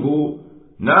Mwenyezi Mungu,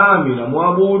 nami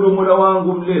namwabudu Mola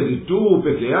wangu mlezi tu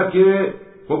peke yake,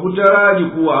 kwa kutaraji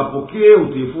kuwa apokee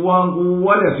utiifu wangu,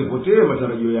 wala asipotee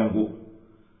matarajio yangu.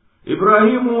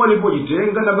 Ibrahimu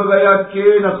alipojitenga na baba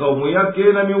yake na kaumu yake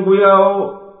na miungu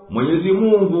yao, Mwenyezi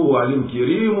Mungu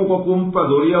alimkirimu kwa kumpa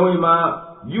dhuria wema,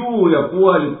 juu ya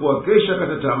kuwa alikuwa kesha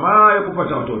kata tamaa ya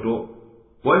kupata watoto,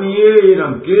 kwani yeye na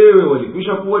mkewe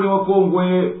walikwisha kuwa ni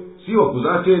wakongwe, si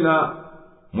wakuzaa tena.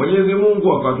 Mwenyezi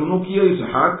Mungu akatunukia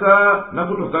Isihaka, na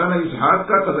kutokana na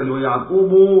Isihaka akazaliwa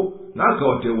Yakubu, na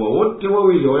akawateua wote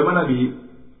wawili wawe manabii.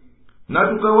 Na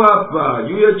tukawapa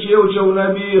juu ya cheo cha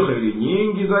unabii kheri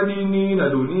nyingi za dini na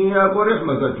dunia kwa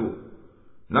rehema zetu,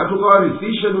 na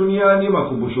tukawarithisha duniani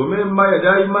makumbusho mema ya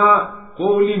daima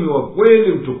kwa ulimi wa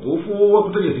kweli mtukufu wa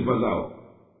kutaja sifa zao.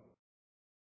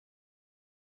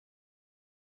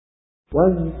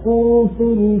 واذكر في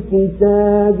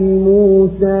الكتاب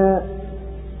موسى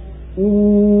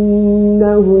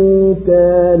إنه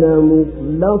كان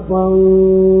مخلصا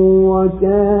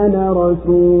وكان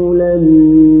رسولا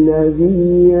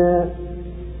نبيا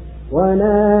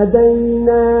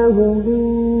وناديناه من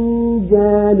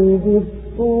جانب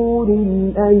الطور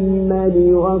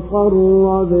الأيمن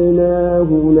وقربناه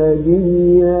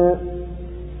نجيا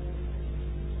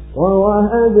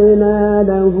ووهبنا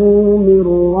له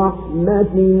من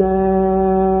رحمتنا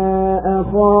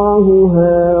أخاه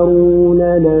هارون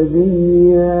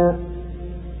نبيا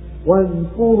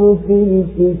واذكر في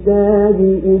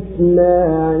الكتاب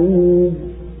إسماعيل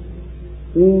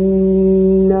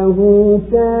إنه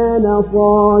كان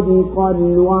صادق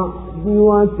الوعد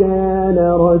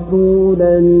وكان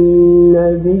رسولا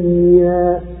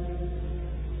نبيا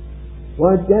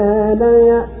وكان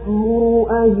يأمر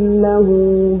أهله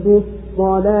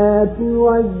بالصلاة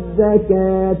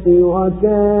والزكاة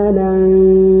وكان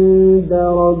عند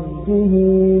ربه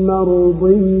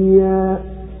مرضيا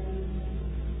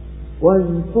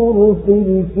واذكر في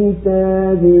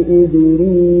الكتاب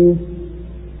إدريس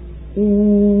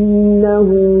إنه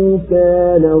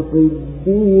كان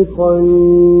صديقا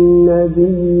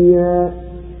نبيا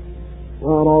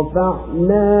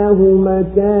ورفعناه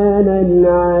مكانا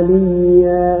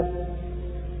عليا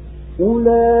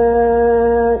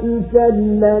أولئك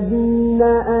الذين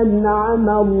أنعم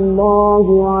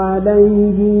الله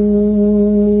عليهم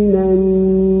من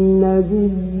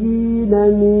النبيين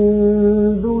من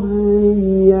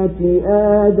ذرية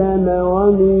آدم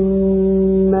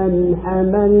وممن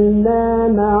حملنا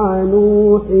مع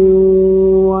نوح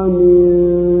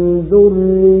ومن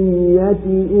ذرية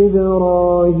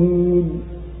إبراهيم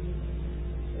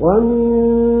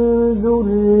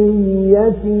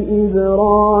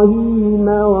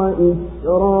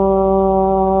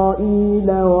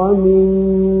وإسرائيل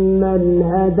وممن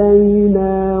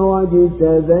هدينا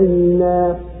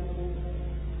واجتبينا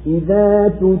إذا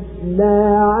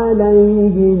تتلى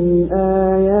عليهم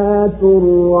آيات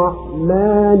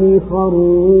الرحمن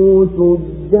خروا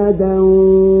سجدا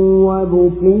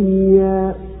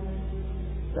وبكيا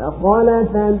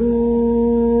فخلف من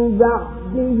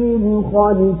بعدهم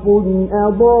خلف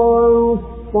أضاعوا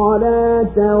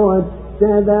الصلاة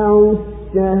واتبعوا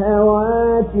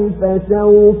الشهوات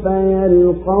فسوف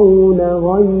يلقون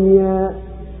غيا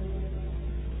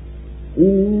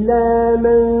إلا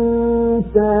من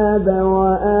تاب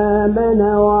وآمن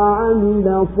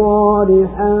وعمل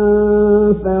صالحا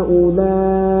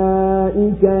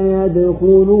فأولئك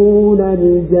يدخلون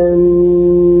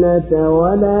الجنة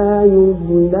ولا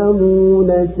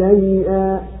يظلمون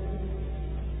شيئا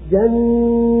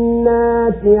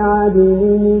جنات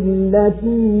عدن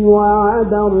التي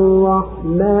وعد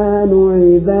الرحمن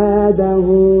عباده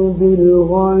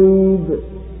بالغيب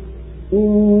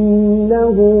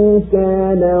إنه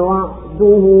كان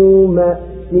وعده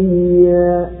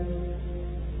مأتيا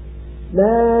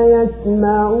لا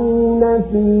يسمعون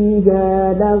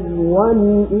فيها لغوا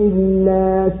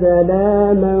إلا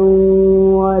سلاما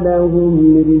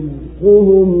ولهم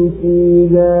رزقهم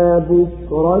فيها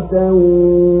بكرة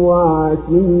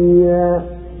وعشيا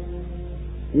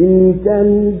تلك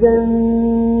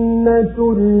الجنة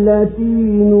التي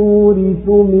نورث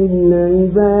من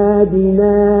عبادنا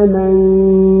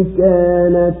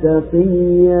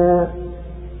تقيا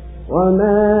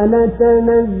وما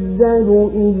نتنزل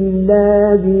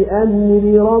إلا بأمر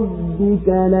ربك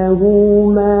له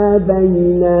ما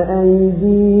بين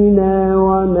أيدينا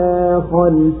وما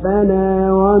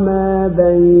خلفنا وما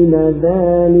بين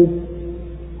ذلك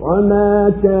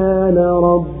وما كان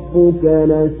ربك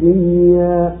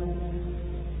نسيا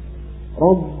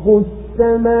رب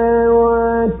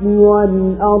السماوات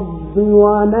والأرض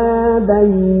وما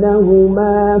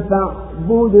بينهما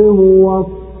فاعبده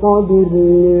واصطبر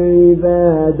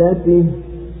لعبادته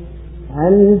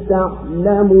هل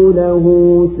تعلم له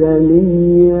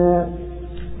سميا.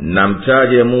 Na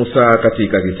mtaje Musa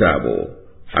katika kitabu,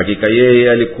 hakika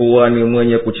yeye alikuwa ni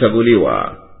mwenye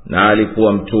kuchaguliwa na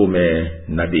alikuwa mtume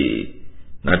nabii,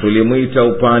 na tulimwita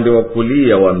upande wa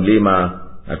kulia wa mlima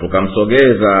na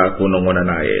tukamsogeza kunong'ona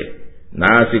naye,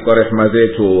 nasi kwa rehema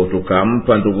zetu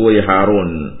tukampa nduguye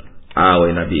Harun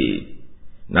awe nabii.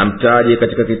 Na mtaje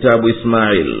katika kitabu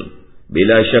Ismail,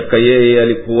 bila shaka yeye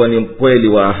alikuwa ni mkweli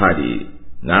wa ahadi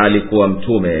na alikuwa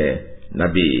mtume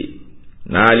nabii,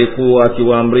 na alikuwa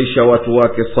akiwaamrisha watu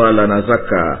wake sala na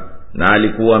zaka, na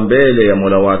alikuwa mbele ya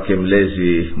Mola wake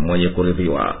mlezi mwenye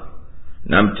kuridhiwa.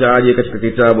 Na mtaje katika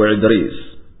kitabu Idris,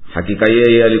 hakika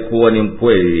yeye alikuwa ni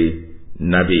mkweli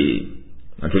nabii,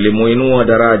 na tulimuinua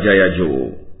daraja ya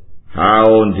juu.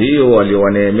 Hao ndio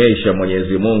waliowaneemesha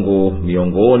Mwenyezi Mungu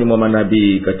miongoni mwa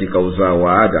manabii katika uzao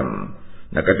wa Adam,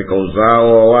 na katika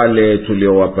uzao wa wale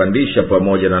tuliowapandisha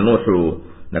pamoja na Nuhu,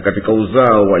 na katika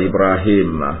uzao wa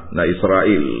Ibrahim na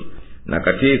Israel, na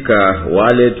katika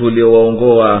wale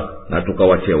tuliowaongoa na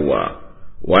tukawateua.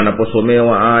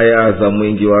 Wanaposomewa aya za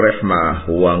mwingi wa rehema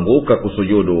huanguka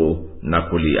kusujudu na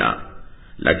kulia.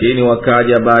 Lakini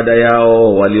wakaja baada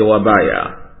yao walio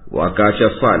wabaya,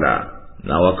 wakaacha sala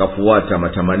na wakafuata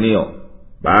matamanio,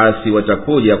 basi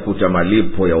watakuja kuta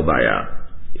malipo ya ubaya,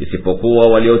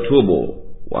 isipokuwa waliotubu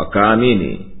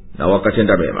wakaamini na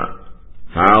wakatenda mema.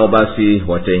 Hao basi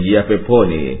wataingia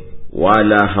peponi,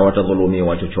 wala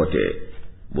hawatadhulumiwa chochote.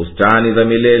 Bustani za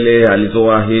milele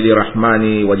alizoahidi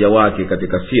Rahmani waja wake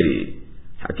katika siri,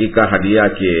 hakika hadi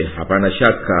yake hapana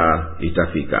shaka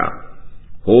itafika.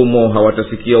 Humo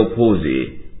hawatasikia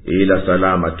upuzi ila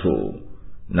salama tu,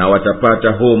 na watapata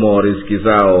humo riziki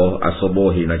zao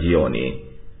asubuhi na jioni.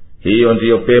 Hiyo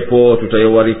ndiyo pepo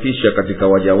tutayowarithisha katika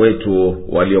waja wetu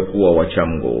waliokuwa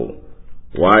wachamgu.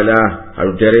 Wala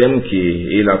hatuteremki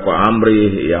ila kwa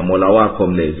amri ya Mola wako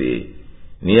mlezi.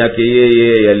 Ni yake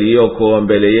yeye yaliyoko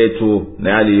mbele yetu na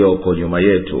yaliyoko nyuma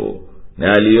yetu na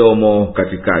yaliyomo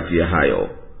katikati ya hayo,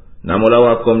 na Mola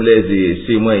wako mlezi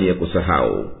si mwenye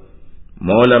kusahau.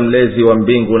 Mola mlezi wa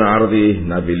mbingu na ardhi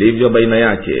na vilivyo baina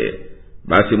yake,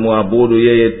 basi muabudu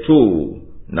yeye tu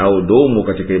na udumu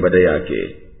katika ibada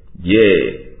yake.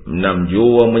 Je,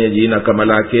 mnamjua mwenye jina kama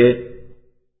lake?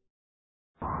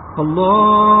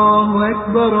 Allahu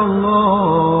Akbar,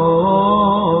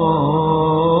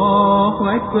 Allahu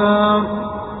Akbar.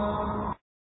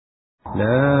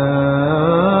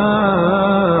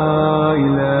 La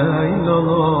ilaha illa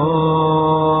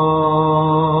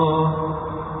Allah.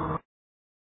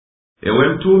 Ewe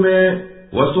mtume,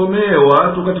 wasomee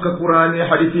watu katika Qur'ani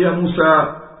hadithi ya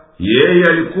Musa. Yeye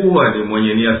alikuwa ni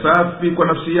mwenye nia safi kwa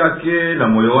nafsi yake na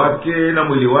moyo wake na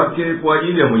mwili wake kwa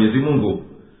ajili ya Mwenyezi Mungu.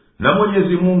 Na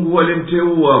Mwenyezi Mungu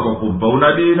alimteua kwa kumpa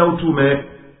unabii na utume,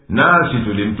 nasi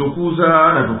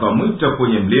tulimtukuza na tukamwita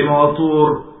kwenye mlima wa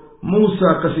Tur. Musa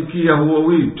akasikia huo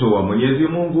wito wa Mwenyezi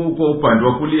Mungu kwa upande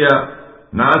wa kulia,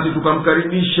 nasi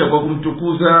tukamkaribisha kwa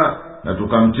kumtukuza na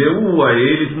tukamteua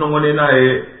ili tunong'one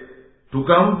naye.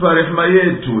 Tukampa rehema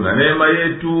yetu na neema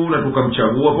yetu, na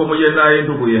tukamchagua pamoja naye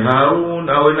nduguye Harun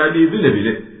awe nabii vile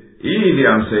vile, ili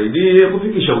amsaidie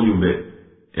kufikisha ujumbe.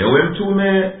 Ewe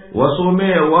mtume,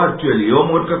 wasomee watu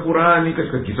yaliyomo katika Qur'ani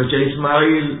katika kisa cha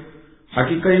Ismail.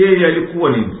 Hakika yeye alikuwa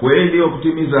ni mkweli wa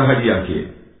kutimiza ahadi yake,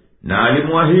 na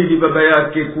alimwahidi baba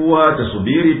yake kuwa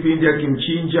atasubiri pindi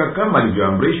akimchinja kama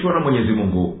alivyoamrishwa na Mwenyezi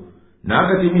Mungu, na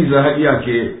akatimiza ahadi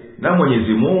yake. Na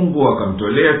Mwenyezi Mungu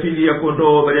akamtolea fili ya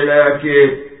kondoo badala yake,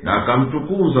 na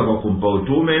akamtukuza kwa kumpa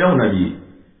utume na unabii.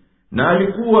 Na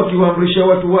alikuwa akiwaamrisha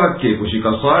watu wake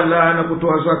kushika sala na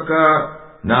kutoa zaka,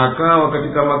 na akawa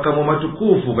katika makamo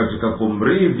matukufu katika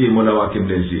kumridhi Mola wake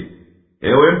mlezi.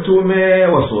 Ewe mtume,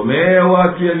 wasomee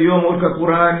watu yaliyomo katika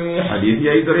Qur'ani hadithi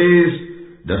ya Idris.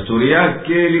 Dasturi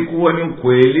yake ilikuwa ni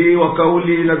mkweli wa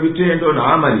kauli na vitendo na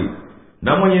amali,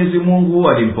 na Mwenyezi Mungu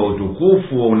alimpa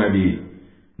utukufu wa unabii.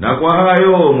 Na kwa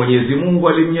hayo Mwenyezi Mungu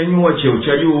alimnyanyua cheo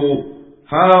cha juu.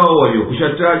 Hao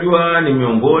waliokushatajwa ni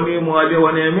miongoni mwa wale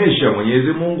waneemesha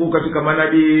Mwenyezi Mungu katika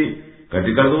manabii,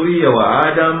 katika dhuria wa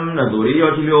adamu na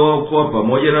dhuria tuliowaokoa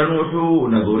pamoja na Nuhu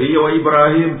na dhuria wa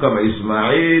Ibrahimu kama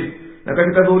Ismail, na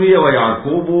katika dhuria wa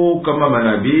Yakubu kama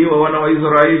manabii wa wana wa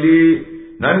Israeli,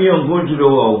 na miongoni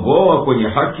tuliowaongoa kwenye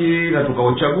haki na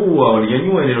tukawachagua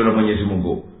walinyanyue neno la Mwenyezi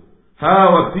Mungu.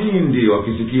 Hawa pindi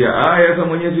wakisikia aya za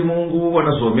Mwenyezi Mungu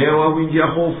wanasomewa huingia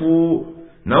hofu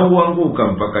na huanguka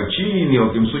mpaka chini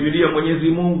wakimsujudia Mwenyezi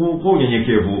Mungu kwa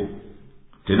unyenyekevu.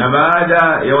 Tena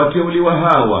baada ya wateuliwa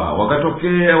hawa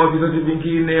wakatokea wa vizazi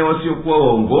vingine wasiokuwa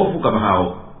waongofu kama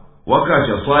hao,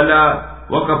 wakaacha swala,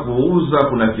 wakapuuza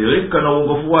kunakirika na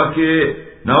uongofu wake,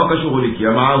 na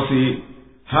wakashughulikia maasi.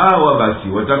 Hawa basi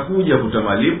watakuja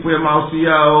kutamalipo ya maasi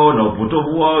yao na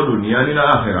upotovu wao duniani na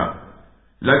akhera.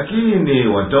 Lakini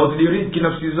wataudhiriki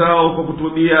nafsi zao kwa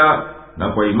kutubia na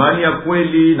kwa imani ya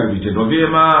kweli na vitendo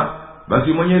vyema,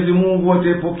 basi Mwenyezi Mungu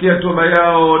ataipokea toba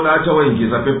yao na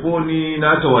atawaingiza peponi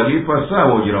na atawalipa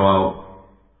sawa ujira wao.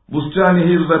 Bustani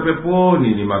hizo za peponi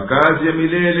ni makazi ya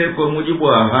milele kwa mujibu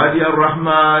wa ahadi ya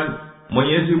Ar-Rahman,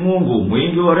 Mwenyezi Mungu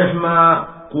mwingi wa rehema,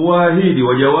 kuwaahidi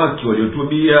waja wake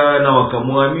waliotubia na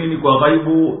wakamwamini kwa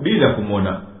ghaibu bila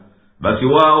kumwona. Basi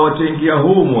wao wataingia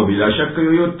humo bila shaka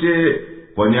yoyote,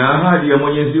 kwani ahadi ya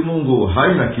Mwenyezi Mungu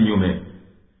haina kinyume.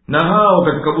 Na hao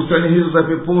katika bustani hizo za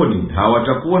peponi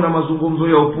hawatakuwa na mazungumzo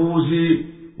ya upuuzi,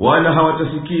 wala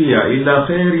hawatasikia ila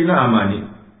kheri na amani,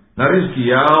 na riziki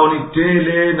yao ni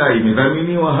tele na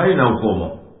imedhaminiwa haina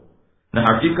ukomo. Na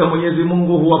hakika Mwenyezi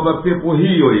Mungu huwapa pepo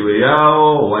hiyo iwe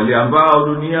yao wale ambao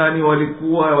duniani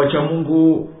walikuwa wacha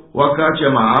Mungu, wakaacha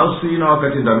maasi na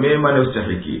wakatenda mema na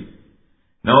ustahiki.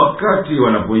 Na wakati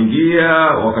wanapoingia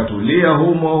wakatulia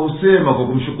humo husema kwa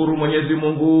kumshukuru Mwenyezi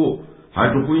Mungu,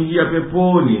 hatukuingia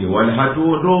peponi wala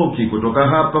hatuondoki kutoka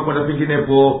hapa kwenda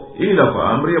penginepo ila kwa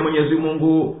amri ya Mwenyezi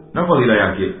Mungu na fadhila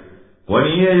yake.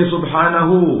 Kwani yeye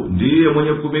subhanahu ndiye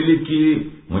mwenye kumiliki,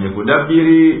 mwenye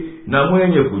kudabiri na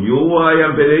mwenye kujua ya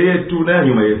mbele yetu na ya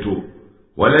nyuma yetu.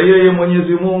 Wala yeye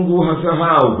Mwenyezi Mungu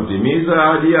hasahau kutimiza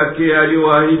ahadi yake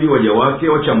aliyoahidi waja wake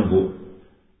wacha Mungu.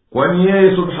 Kwani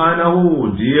yeye subhanahu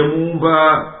ndiye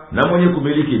muumba na mwenye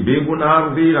kumiliki mbingu na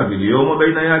ardhi na viliomo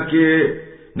baina yake,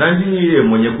 na ndiye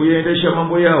mwenye kuyaendesha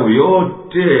mambo yao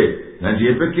yote, na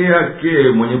ndiye peke yake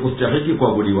mwenye kustahiki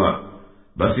kuabudiwa.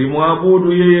 Basi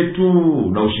muabudu yeye tu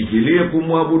na ushikilie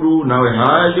kumwabudu, nawe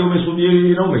hali umesubiri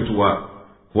na umetua.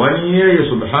 Kwani yeye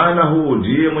subhanahu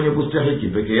ndiye mwenye kustahiki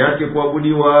peke yake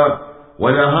kuabudiwa,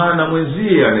 wala hana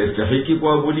mwenzie anayestahiki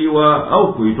kuabudiwa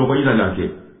au kuitwa kwa jina lake.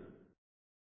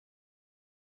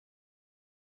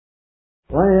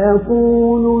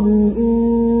 وَيَقُولُ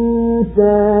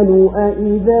الْإِنسَانُ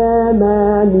أَإِذَا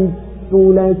مَا مِتُّ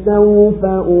لَسَوْفَ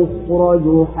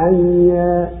أُخْرَجُ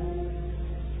حَيًّا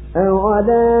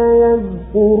أَوَلَا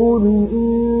يَذْكُرُ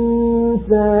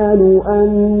الْإِنسَانُ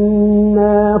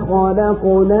أَنَّا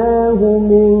خَلَقْنَاهُ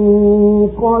مِنْ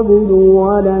قَبْلُ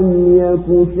وَلَمْ يَكُ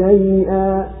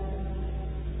شَيْئًا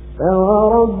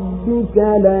فَوَرَبِّكَ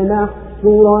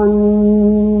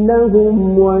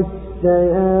لَنَحْشُرَنَّهُمْ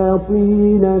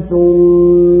الشياطين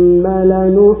ثم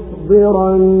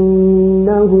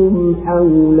لنحضرنهم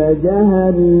حول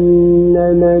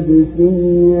جهنم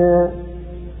جثيا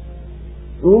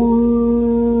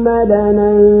ثم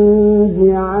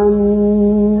لننزعن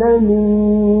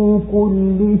من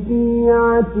كل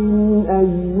شيعة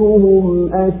أيهم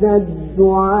أشد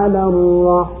على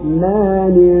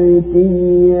الرحمن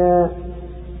عتيا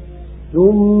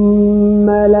ثم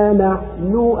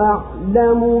لنحن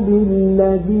أعلم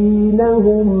بالذين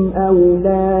هم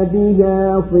أولى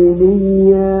بها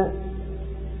صليا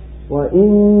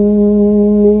وإن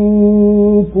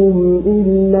منكم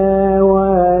إلا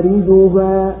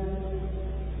واردها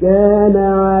كان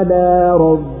على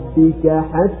ربك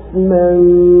حتما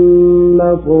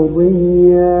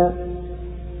مقضيا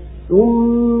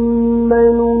ثم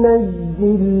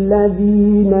ننجي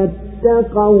الذين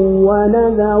اتقوا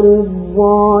ونذر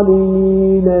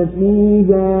الظالمين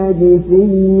فيها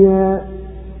جثيا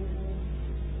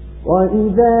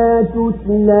وإذا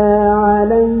تتلى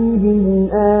عليهم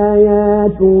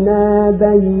آياتنا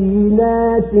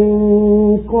بينات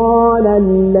قال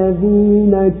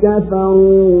الذين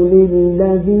كفروا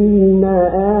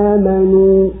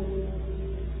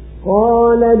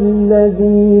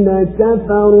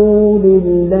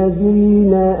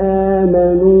للذين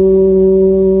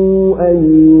آمنوا أي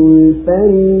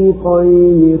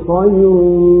الفريقين خير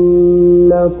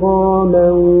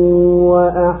مقاما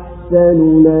وأحسن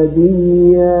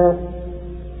نديا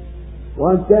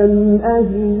وكم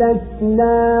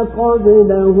أهلكنا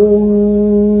قبلهم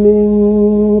من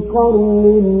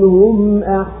قرن هم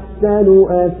أحسن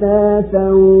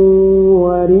أثاثا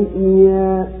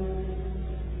ورئيا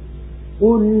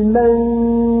قل من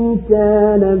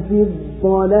كان في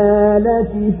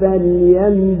الضلالة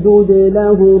فليمدد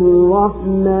له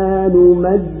الرحمن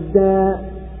مدا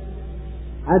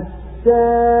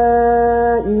حتى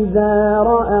إذا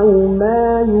رأوا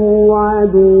ما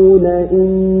يوعدون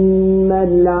إما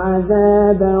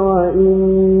العذاب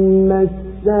وإما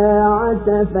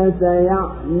الساعة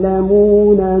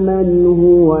فسيعلمون من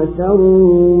هو شر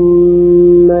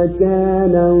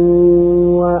مكانا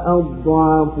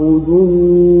وأضعف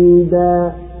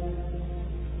جندا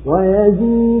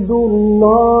ويزيد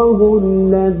الله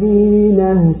الذين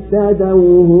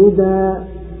اهتدوا هدى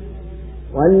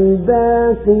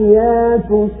والباقيات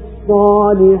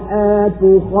الصالحات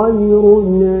خير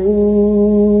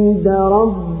عند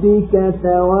ربك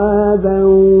ثوابا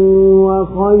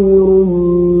وخير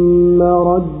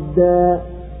مردا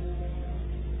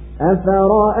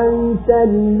أفرأيت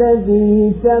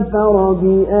الذي كفر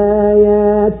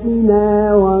بآياتنا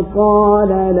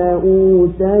وقال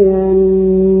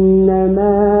لأوتين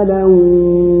مالا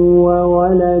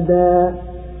وولدا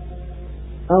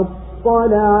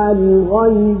أطلع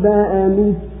الغيب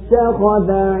أم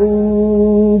اتخذ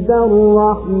عند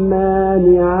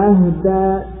الرحمن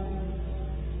عهدا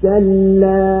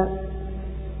كلا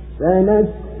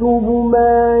فنكتب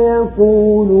ما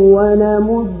يقول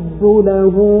ونمد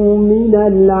له من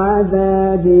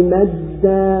العذاب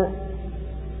مدا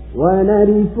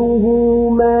ونرثه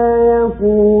ما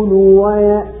يقول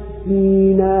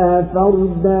ويأتينا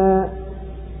فردا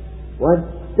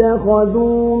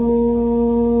واتخذوا من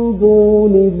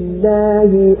دون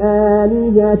الله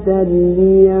آلهة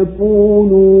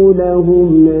ليكونوا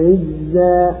لهم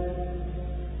عزا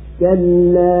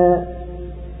كلا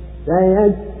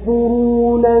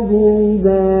سيكفرون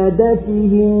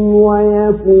بعبادتهم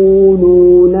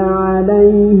ويكونون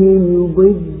عليهم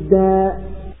ضدا.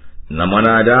 Na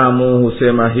mwanadamu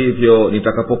husema hivyo,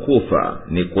 nitakapokufa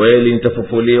ni kweli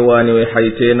nitafufuliwa niwe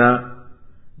hai tena?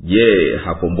 Je,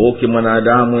 hakumbuki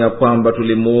mwanadamu ya kwamba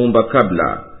tulimuumba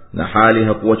kabla na hali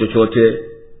hakuwa chochote?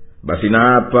 Basi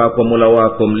naapa kwa Mola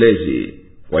wako mlezi,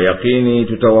 kwa yakini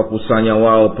tutawakusanya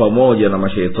wao pamoja na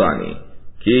mashaitani,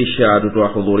 kisha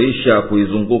tutawahudhurisha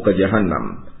kuizunguka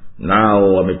jahannam,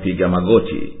 nao wamepiga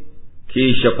magoti.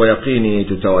 Kisha kwa yakini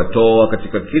tutawatoa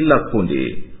katika kila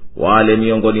kundi wale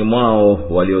miongoni mwao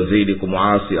waliozidi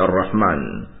kumuasi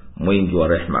Ar-Rahman, mwingi wa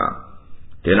rehma.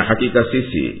 Tena hakika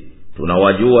sisi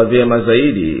tunawajua vyema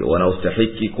zaidi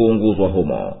wanaostahiki kuunguzwa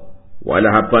humo,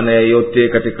 wala hapana yeyote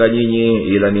katika nyinyi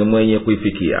ila ni mwenye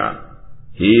kuifikia.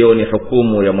 Hiyo ni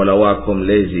hukumu ya Mola wako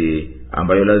mlezi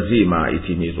ambayo lazima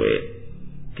itimizwe.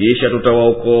 Kisha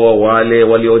tutawaokoa wale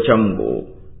waliocha Mungu,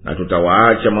 na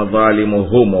tutawaacha madhalimu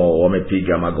humo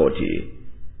wamepiga magoti.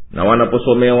 Na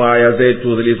wanaposomewa aya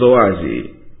zetu zilizo wazi,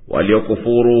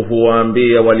 waliokufuru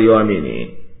huwaambia walioamini,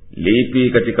 lipi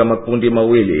katika makundi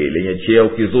mawili lenye cheo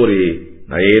kizuri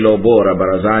na hilo bora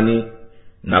barazani?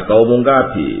 Na kaumu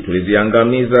ngapi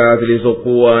tuliziangamiza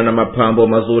zilizokuwa na mapambo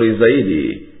mazuri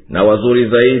zaidi na wazuri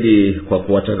zaidi kwa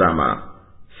kuwatazama.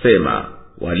 Sema,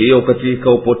 walio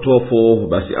katika upotofu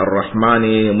basi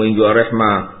Ar-Rahmani mwingi wa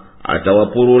rehma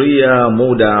atawapururia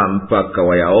muda mpaka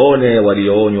wayaone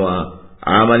walioonywa,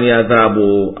 ama ni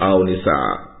adhabu au ni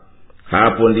saa.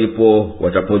 Hapo ndipo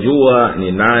watapojua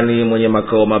ni nani mwenye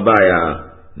makao mabaya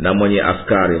na mwenye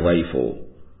askari dhaifu.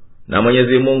 Na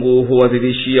Mwenyezi Mungu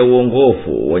huwazidishia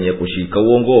uongofu wenye kushika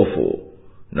uongofu,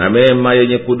 na mema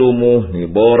yenye kudumu ni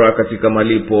bora katika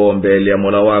malipo mbele ya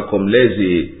Mola wako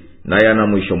mlezi, na yana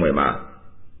mwisho mwema.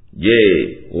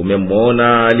 Je,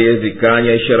 umemwona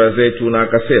aliyezikanya ishara zetu na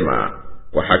akasema,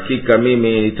 kwa hakika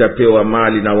mimi nitapewa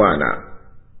mali na wana?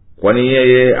 Kwani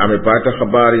yeye amepata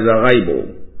habari za ghaibu,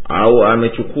 au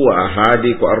amechukua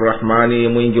ahadi kwa Ar-Rahmani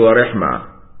mwingi wa rehma?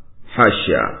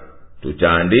 Hasha,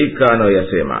 tutaandika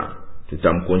anayoyasema,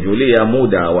 tutamkunjulia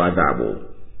muda wa adhabu,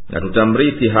 na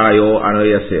tutamrithi hayo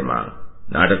anayoyasema,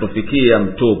 na atatufikia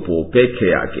mtupu peke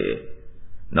yake.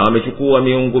 Na wamechukua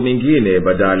miungu mingine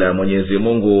badala ya Mwenyezi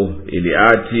Mungu ili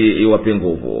ati iwape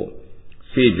nguvu.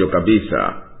 Sivyo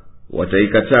kabisa,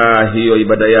 wataikataa hiyo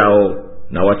ibada yao,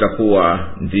 na watakuwa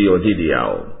ndiyo dhidi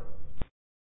yao.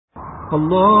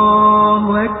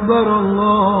 Allahu Akbar,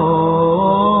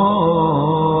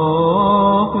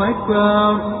 Allahu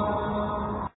Akbar.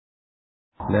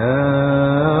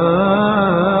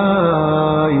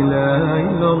 La ilaha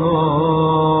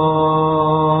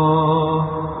illallah.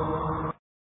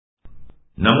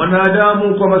 Na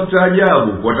mwanadamu kwa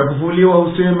mastaajabu watafufuliwa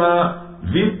husema,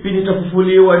 vipi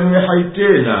nitafufuliwa niwe hai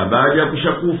tena baada ya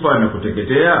kushakufa na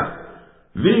kuteketea?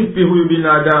 Vipi huyu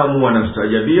binadamu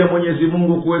anamstaajabia Mwenyezi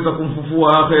Mungu kuweza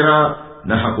kumfufua akhera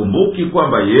na hakumbuki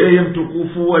kwamba yeye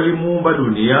mtukufu alimuumba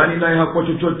duniani naye hakuwa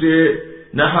chochote,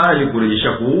 na hali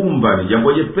kurejesha kuumba ni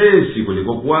jambo jepesi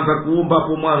kuliko kuanza kuumba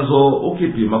hapo mwanzo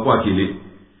ukipima kwa akili.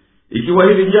 Ikiwa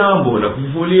hili jambo la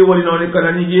kufufuliwa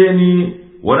linaonekana ni geni,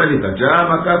 wanalikataa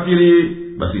makafiri,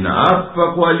 basi naapa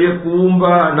kwa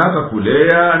aliyekuumba na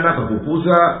akakulea na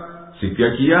akakukuza, siku ya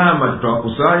kiyama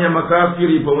tutawakusanya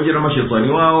makafiri pamoja na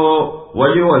mashetani wao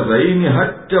waliowazaini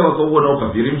hata wakauona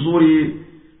ukafiri mzuri.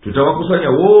 Tutawakusanya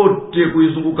wote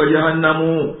kuizunguka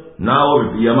jahanamu, nao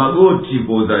wamepiga magoti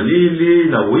kwa udhalili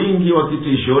na wingi wa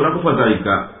kitisho na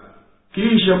kufadhaika.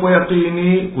 Kisha kwa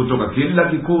yakini kutoka kila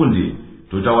kikundi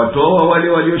tutawatoa wale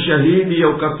walioshahidi ya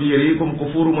ukafiri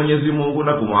kumkufuru Mwenyezi Mungu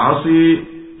na kumuasi,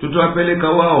 tutawapeleka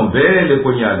wao mbele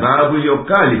kwenye adhabu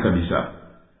iliyokali kabisa.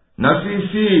 Na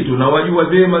sisi tunawajua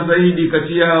vyema zaidi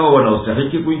kati yao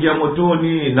wanaostahiki kuingia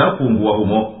motoni na kuungua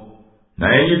humo.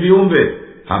 Na enyi viumbe,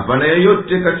 hapana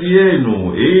yeyote kati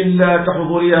yenu ila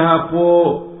atahudhuria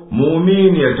hapo.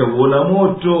 Muumini atauona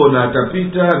moto na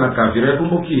atapita, na kafiri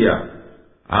atumbukia.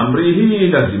 Amri hii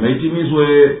lazima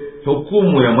itimizwe.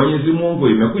 Hukumu ya Mwenyezi Mungu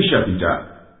imekwisha pita.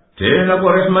 Tena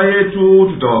kwa rehema yetu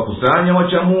tutawakusanya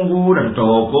wacha Mungu na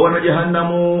tutawaokoa na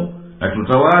jahanamu, na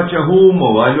tutawaacha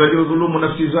humo wale waliodhulumu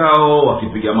nafsi zao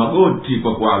wakipiga magoti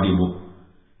kwa kuadhibu.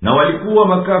 Na walikuwa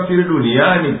makafiri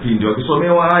duniani pindi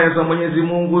wakisomewa aya za Mwenyezi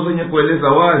Mungu zenye kueleza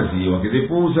wazi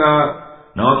wakizipuuza,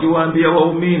 na wakiwaambia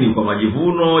waumini kwa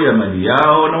majivuno ya mali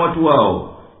yao na watu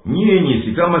wao, nyinyi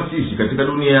si kama sisi katika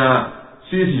dunia,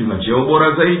 sisi tuna cheo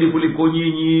bora zaidi kuliko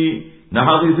nyinyi, na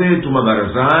hadhi zetu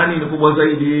mabarazani ni kubwa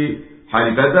zaidi.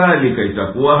 Hali kadhalika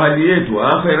itakuwa hali yetu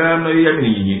akhera mnayoiamini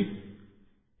nyinyi.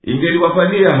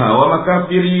 Ingeliwafalia hawa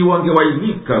makafiri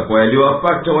wangewaidhika kwa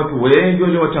yaliyowapata watu wengi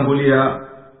waliowatangulia.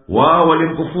 Wao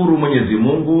walimkufuru Mwenyezi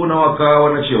Mungu na wakawa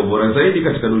na cheo bora zaidi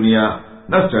katika dunia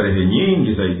na starehe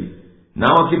nyingi zaidi,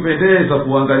 na wakipendeza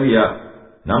kuangalia,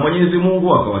 na Mwenyezi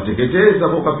Mungu akawateketeza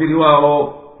kwa ukafiri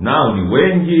wao, nao ni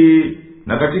wengi,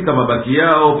 na katika mabaki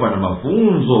yao pana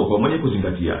mafunzo kwa mwenye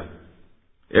kuzingatia.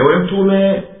 Ewe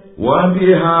Mtume,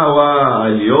 waambie hawa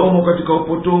aliyomo katika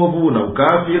upotovu na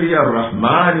ukafiri,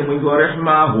 Ar-Rahmani mwingi wa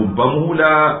rehema humpa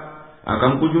muhula,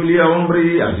 akamkujulia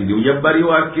umri azidi ujabari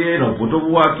wake na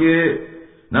upotovu wake.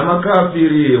 Na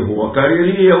makafiri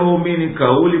huwakariria waumini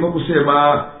kauli kwa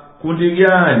kusema, kundi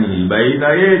gani baina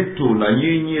yetu na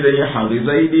nyinyi lenye hadhi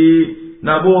zaidi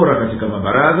na bora katika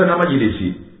mabaraza na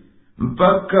majilisi,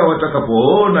 mpaka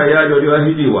watakapoona yale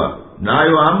walioahidiwa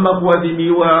nayo, ama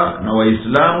kuadhibiwa na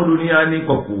Waislamu duniani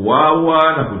kwa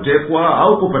kuwawa na kutekwa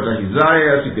au kupata hizaya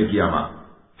ya siku ya kiyama.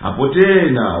 Hapo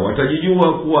tena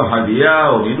watajijua kuwa hadhi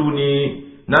yao ni duni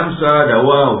na msaada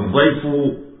wao ni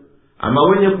dhaifu. Ama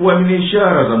wenye kuamini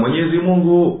ishara za Mwenyezi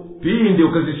Mungu pindi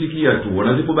ukazisikia tu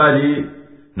wanazikubali,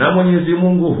 na Mwenyezi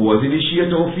Mungu huwazidishia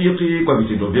taufiki kwa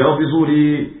vitendo vyao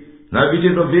vizuri, na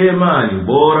vitendo vyema ni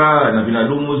bora na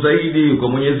vinadumu zaidi kwa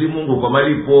Mwenyezi Mungu kwa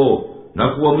malipo, na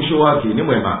kuwa mwisho wake ni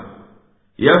mwema.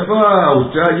 Yafaa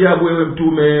ustaajabu ewe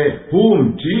Mtume huu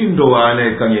mtindo wa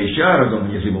anayekanya ishara za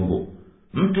Mwenyezi Mungu.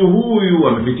 Mtu huyu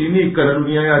amefitinika na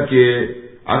dunia yake,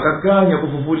 akakanya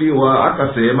kufufuliwa,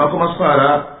 akasema kwa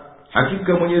masfara,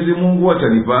 hakika Mwenyezi Mungu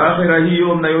atanipa akhera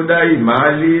hiyo mnayodai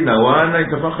mali na wana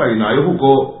itafakari nayo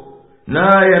huko.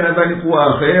 Naye anadhani kuwa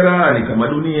akhera ni kama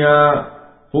dunia,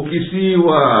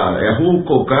 hukisiwa ya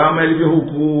huko kama ilivyo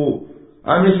huku.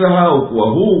 Amesahau kuwa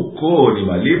huko ni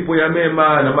malipo ya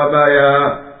mema na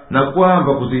mabaya, na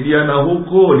kwamba kuzidiana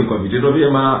huko ni kwa vitendo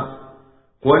vyema.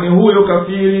 Kwani huyo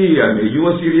kafiri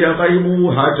amejua siri ya ghaibu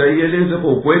hata ieleze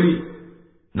kwa ukweli?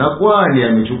 Na kwani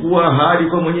amechukua ahadi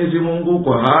kwa Mwenyezi Mungu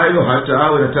kwa hayo hata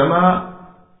awe na tamaa?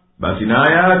 Basi na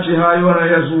ayache hayo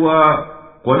anayazua,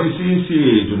 kwani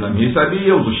sisi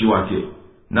tunamhisabia uzushi wake,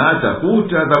 na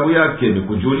atakuta adhabu yake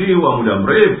imekunjuliwa muda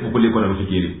mrefu kuliko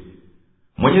anavyofikiri.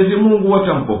 Mwenyezi Mungu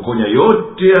atampokonya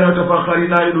yote anayotafakari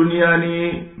nayo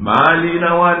duniani, mali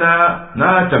na wana,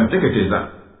 na atamteketeza,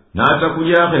 na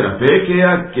atakuja akhera peke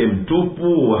yake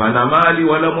mtupu, hana mali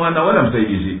wala mwana wala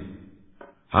msaidizi.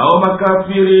 Hao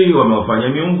makafiri wamewafanya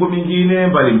miungu mingine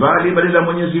mbalimbali badala ya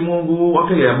Mwenyezi Mungu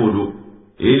wakaiabudu,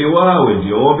 ili wawe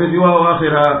ndio waombezi wao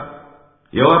akhera.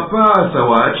 Yawapasa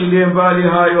waachilie mbali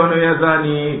hayo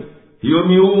wanayoyadhani. Hiyo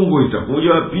miungu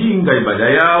itakuja wapinga ibada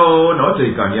yao na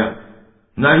wataikanya,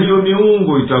 na hiyo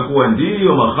miungu itakuwa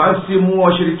ndiyo mahasimu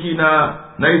wa shirikina,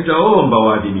 na itaomba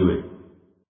waadhibiwe.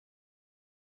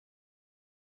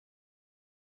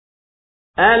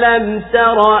 ألم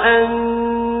تر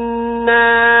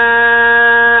أنا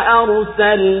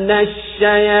أرسلنا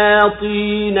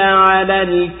الشياطين على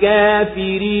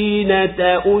الكافرين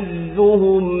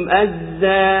تؤزهم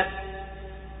أزا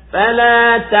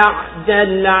فلا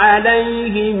تعجل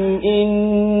عليهم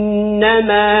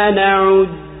إنما نعد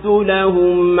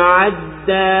لهم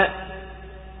عدا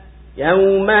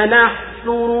يوم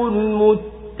نحشر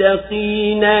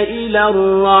المتقين إلى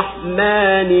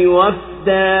الرحمن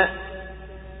وفدا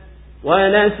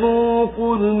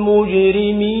ونسوق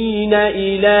المجرمين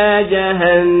إلى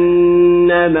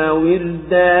جهنم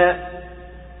وردا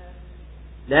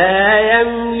لا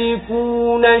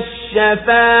يملكون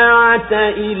الشفاعة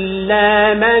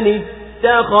إلا من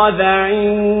اتخذ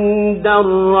عند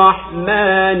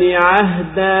الرحمن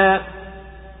عهدا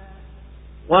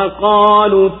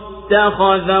وقالوا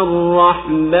اتخذ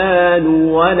الرحمن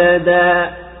ولدا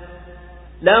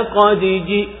لقد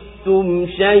جئتم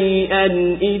شيئا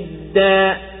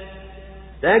إدا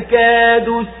تكاد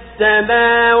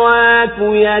السماوات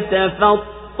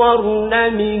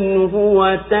يتفطرن منه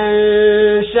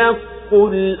وتنشق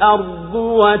الأرض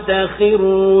وتخر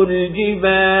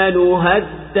الجبال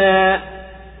هدا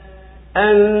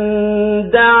أن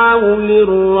دعوا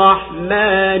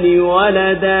للرحمن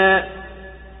ولدا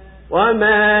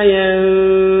وما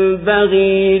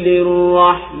ينبغي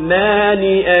للرحمن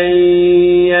أن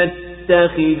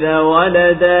يتخذ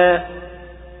ولدا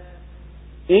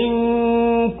إن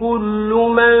كل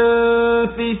من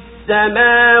في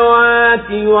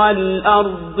السماوات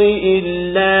والأرض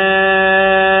إلا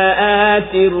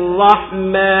آتي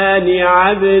الرحمن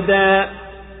عبدا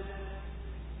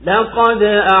لقد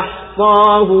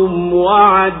أحصاهم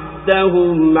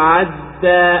وعدهم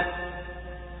عدا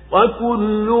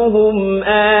وكلهم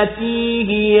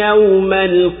آتيه يوم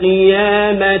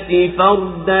القيامة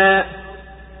فردا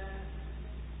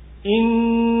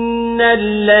إن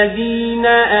الذين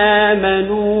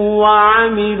آمنوا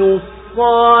وعملوا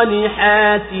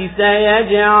الصالحات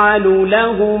سيجعل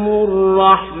لهم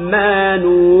الرحمن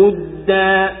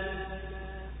ودا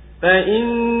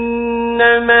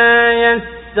فإنما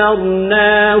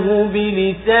يسرناه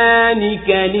بلسانك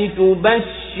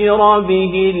لتبشر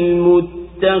به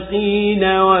المتقين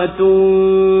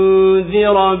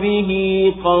وتنذر به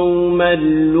قوما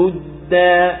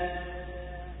لدا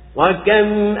وكم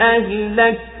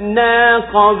أهلكنا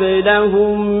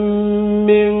قبلهم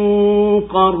من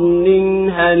قرن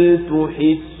هل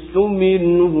تحس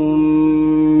منهم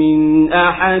من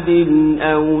أحد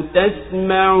أو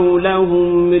تسمع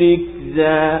لهم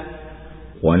ركزا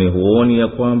kwani huoni ya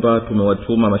kwamba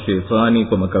tumewatuma mashaitani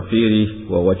kwa makafiri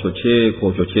wawachochee kwa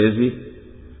uchochezi?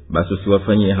 Basi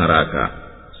usiwafanyie haraka,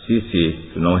 sisi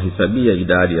tunawahesabia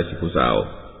idadi ya siku zao.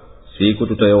 Siku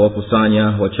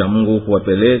tutayowakusanya wacha Mungu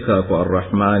kuwapeleka kwa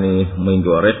Ar-Rahmani mwingi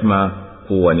wa rehema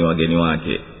kuwa ni wageni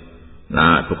wake,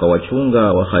 na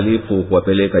tukawachunga wahalifu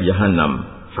kuwapeleka Jahannam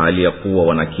hali ya kuwa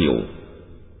wanakiu.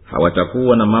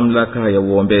 Hawatakuwa na mamlaka ya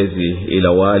uombezi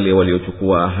ila wale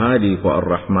waliochukua ahadi kwa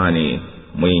Ar-Rahmani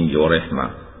mwingi wa rehema.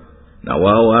 Na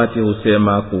wao ati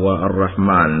husema kuwa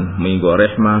Ar-Rahman mwingi wa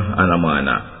rehema ana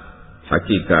mwana.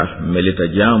 Hakika mmeleta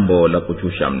jambo la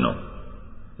kuchusha mno.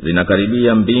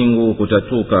 Zinakaribia mbingu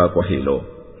kutatuka kwa hilo,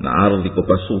 na ardhi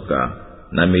kupasuka,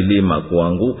 na milima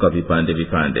kuanguka vipande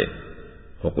vipande,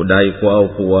 kwa kudai kwao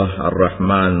kuwa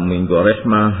Ar-Rahman mwingi wa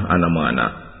rehema ana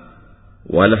mwana.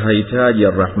 Wala hahitaji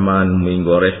Ar-Rahman mwingi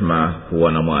wa rehema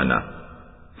kuwa na mwana.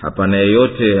 Hapana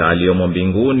yeyote aliyomo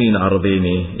mbinguni na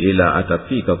ardhini ila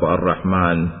atafika kwa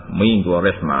Ar-Rahman mwingi wa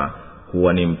rehema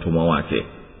kuwa ni mtumwa wake.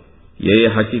 Yeye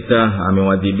hakika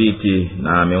amewadhibiti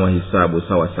na amewahisabu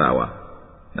sawa sawa,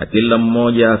 na kila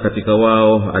mmoja katika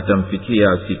wao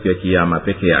atamfikia siku ya kiyama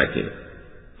peke yake.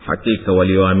 Hakika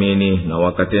walioamini na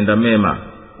wakatenda mema,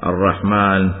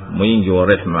 Ar-Rahman mwingi wa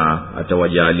rehema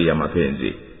atawajalia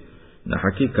mapenzi. Na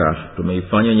hakika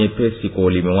tumeifanya nyepesi kwa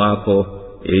ulimi wako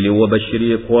ili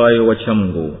uwabashirie kwayo wacha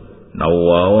Mungu na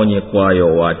uwaonye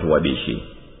kwayo watu wabishi.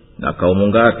 Na kaumu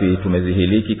ngapi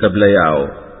tumezihiliki kabla yao?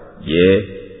 Je,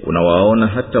 unawaona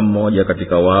hata mmoja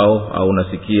katika wao au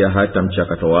unasikia hata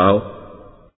mchakato wao?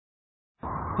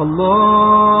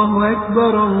 Allahu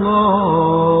Akbar,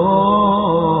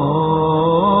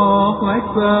 Allahu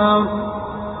Akbar.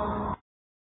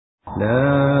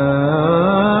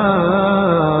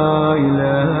 La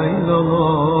ilaha illa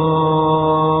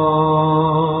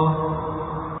Allah.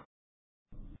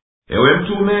 Ewe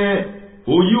mtume,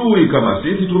 hujui kama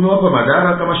sisi tumewapa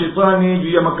madaraka kama shetani juu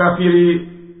ya makafiri,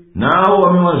 nao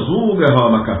wamewazuga hawa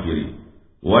makafiri,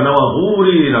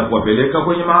 wanawaghuri na kuwapeleka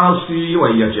kwenye maasi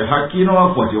waiache haki na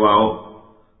wafuati wao.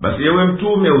 Basi ewe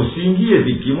mtume, usiingie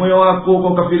dhiki moyo wako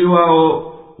kwa ukafiri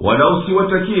wao, wala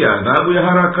usiwatakia adhabu ya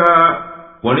haraka,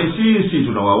 kwani sisi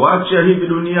tunawawacha hivi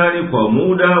duniani kwa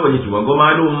muda wenye kiwango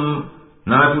maalum,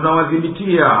 na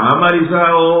tunawadhibitia amali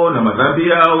zao na madhambi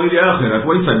yao ili akhera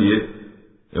tuwahisabie.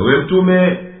 Ewe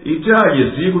mtume,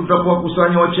 itaje siku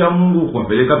tutapowakusanya wacha Mungu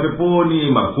kuwapeleka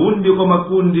peponi makundi kwa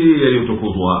makundi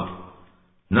yaliyotukuzwa,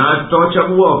 na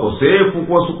tutawachagua wakosefu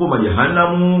kuwasukuma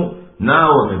jehanamu,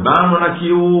 nao wamebanwa na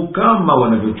kiu kama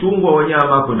wanavyochungwa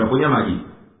wanyama kwenda kwenye maji.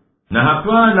 Na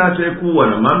hapana atayekuwa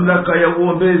na mamlaka ya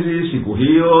uombezi siku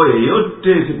hiyo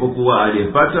yeyote isipokuwa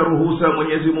aliyepata ruhusa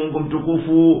Mwenyezi Mungu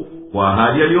mtukufu kwa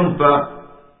ahadi aliyompa.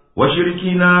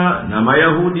 Washirikina na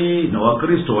Mayahudi na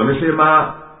Wakristo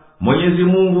wamesema Mwenyezi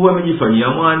Mungu amejifanyia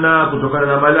mwana kutokana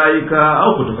na malaika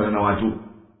au kutokana na watu.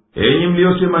 Enyi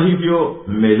mliosema hivyo,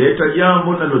 mmeleta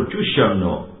jambo linalochusha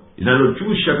mno,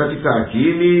 linalochusha katika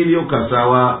akili iliyokaa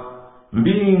sawa.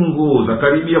 Mbingu za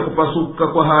karibia kupasuka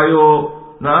kwa hayo,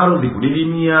 na ardhi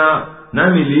kudidimia, na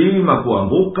milima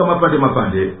kuanguka mapande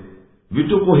mapande.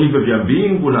 Vituko hivyo vya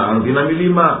mbingu na ardhi na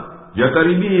milima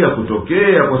vyakaribia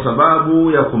kutokea kwa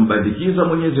sababu ya kumbandikiza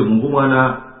Mwenyezi Mungu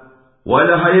mwana.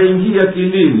 Wala hayaingia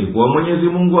akilini kwa Mwenyezi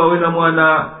Mungu awe na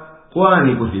mwana,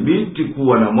 kwani kuthibiti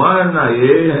kuwa na mwana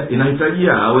yeye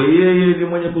inahitajia awe yeye ni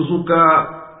mwenye kuzuka,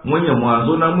 mwenye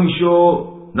mwanzo na mwisho,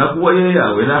 na kuwa yeye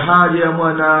awe na haja ya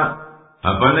mwana.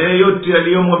 Hapana yeyote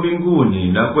aliyomo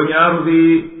mbinguni na kwenye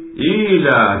ardhi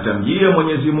ila atamjia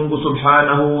Mwenyezi Mungu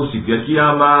subhanahu siku ya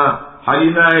kiyama,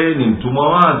 hali naye ni mtumwa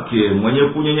wake mwenye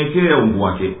kunyenyekea ungu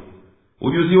wake.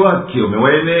 Ujuzi wake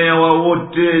umewaenea wao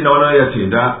wote na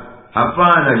wanayoyatenda,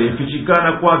 hapana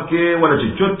aliyefichikana kwake wala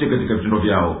chochote katika vitendo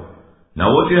vyao. Na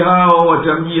wote hao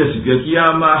watamjia siku ya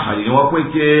kiyama hali ni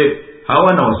wapweke,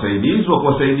 hawana wasaidizi wa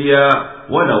kuwasaidia,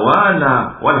 wala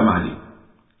wana wala mali.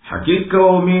 Hakika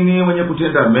waumini wenye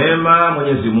kutenda mema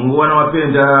Mwenyezi Mungu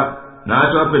anawapenda na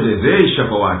atawapendezesha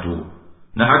kwa watu.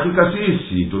 Na hakika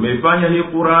sisi tumeifanya hii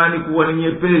Qur'ani kuwa ni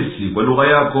nyepesi kwa lugha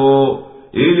yako,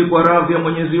 ili kwa radhi ya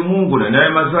Mwenyezi Mungu na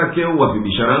neema zake uwape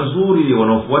bishara nzuri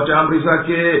wanaofuata amri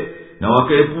zake na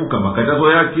wakaepuka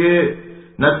makatazo yake,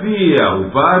 na pia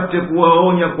upate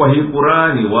kuwaonya kwa hii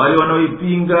Qur'ani wale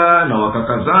wanaoipinga na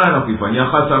wakakazana kuifanyia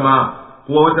hasama,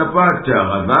 kuwa watapata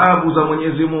ghadhabu za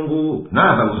Mwenyezi Mungu na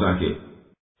adhabu zake.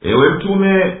 Ewe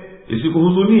Mtume,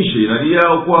 isikuhuzunishe inadi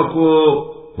yao kwako,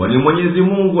 kwani Mwenyezi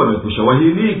Mungu amekwisha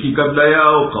wahiliki kabla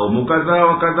yao kaumu kadhaa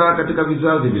wa kadhaa katika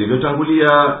vizazi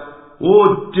vilivyotangulia.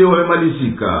 Wote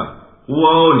wamemalizika,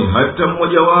 huwaoni hata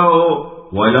mmoja wao,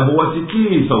 wala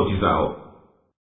huwasikii sauti zao.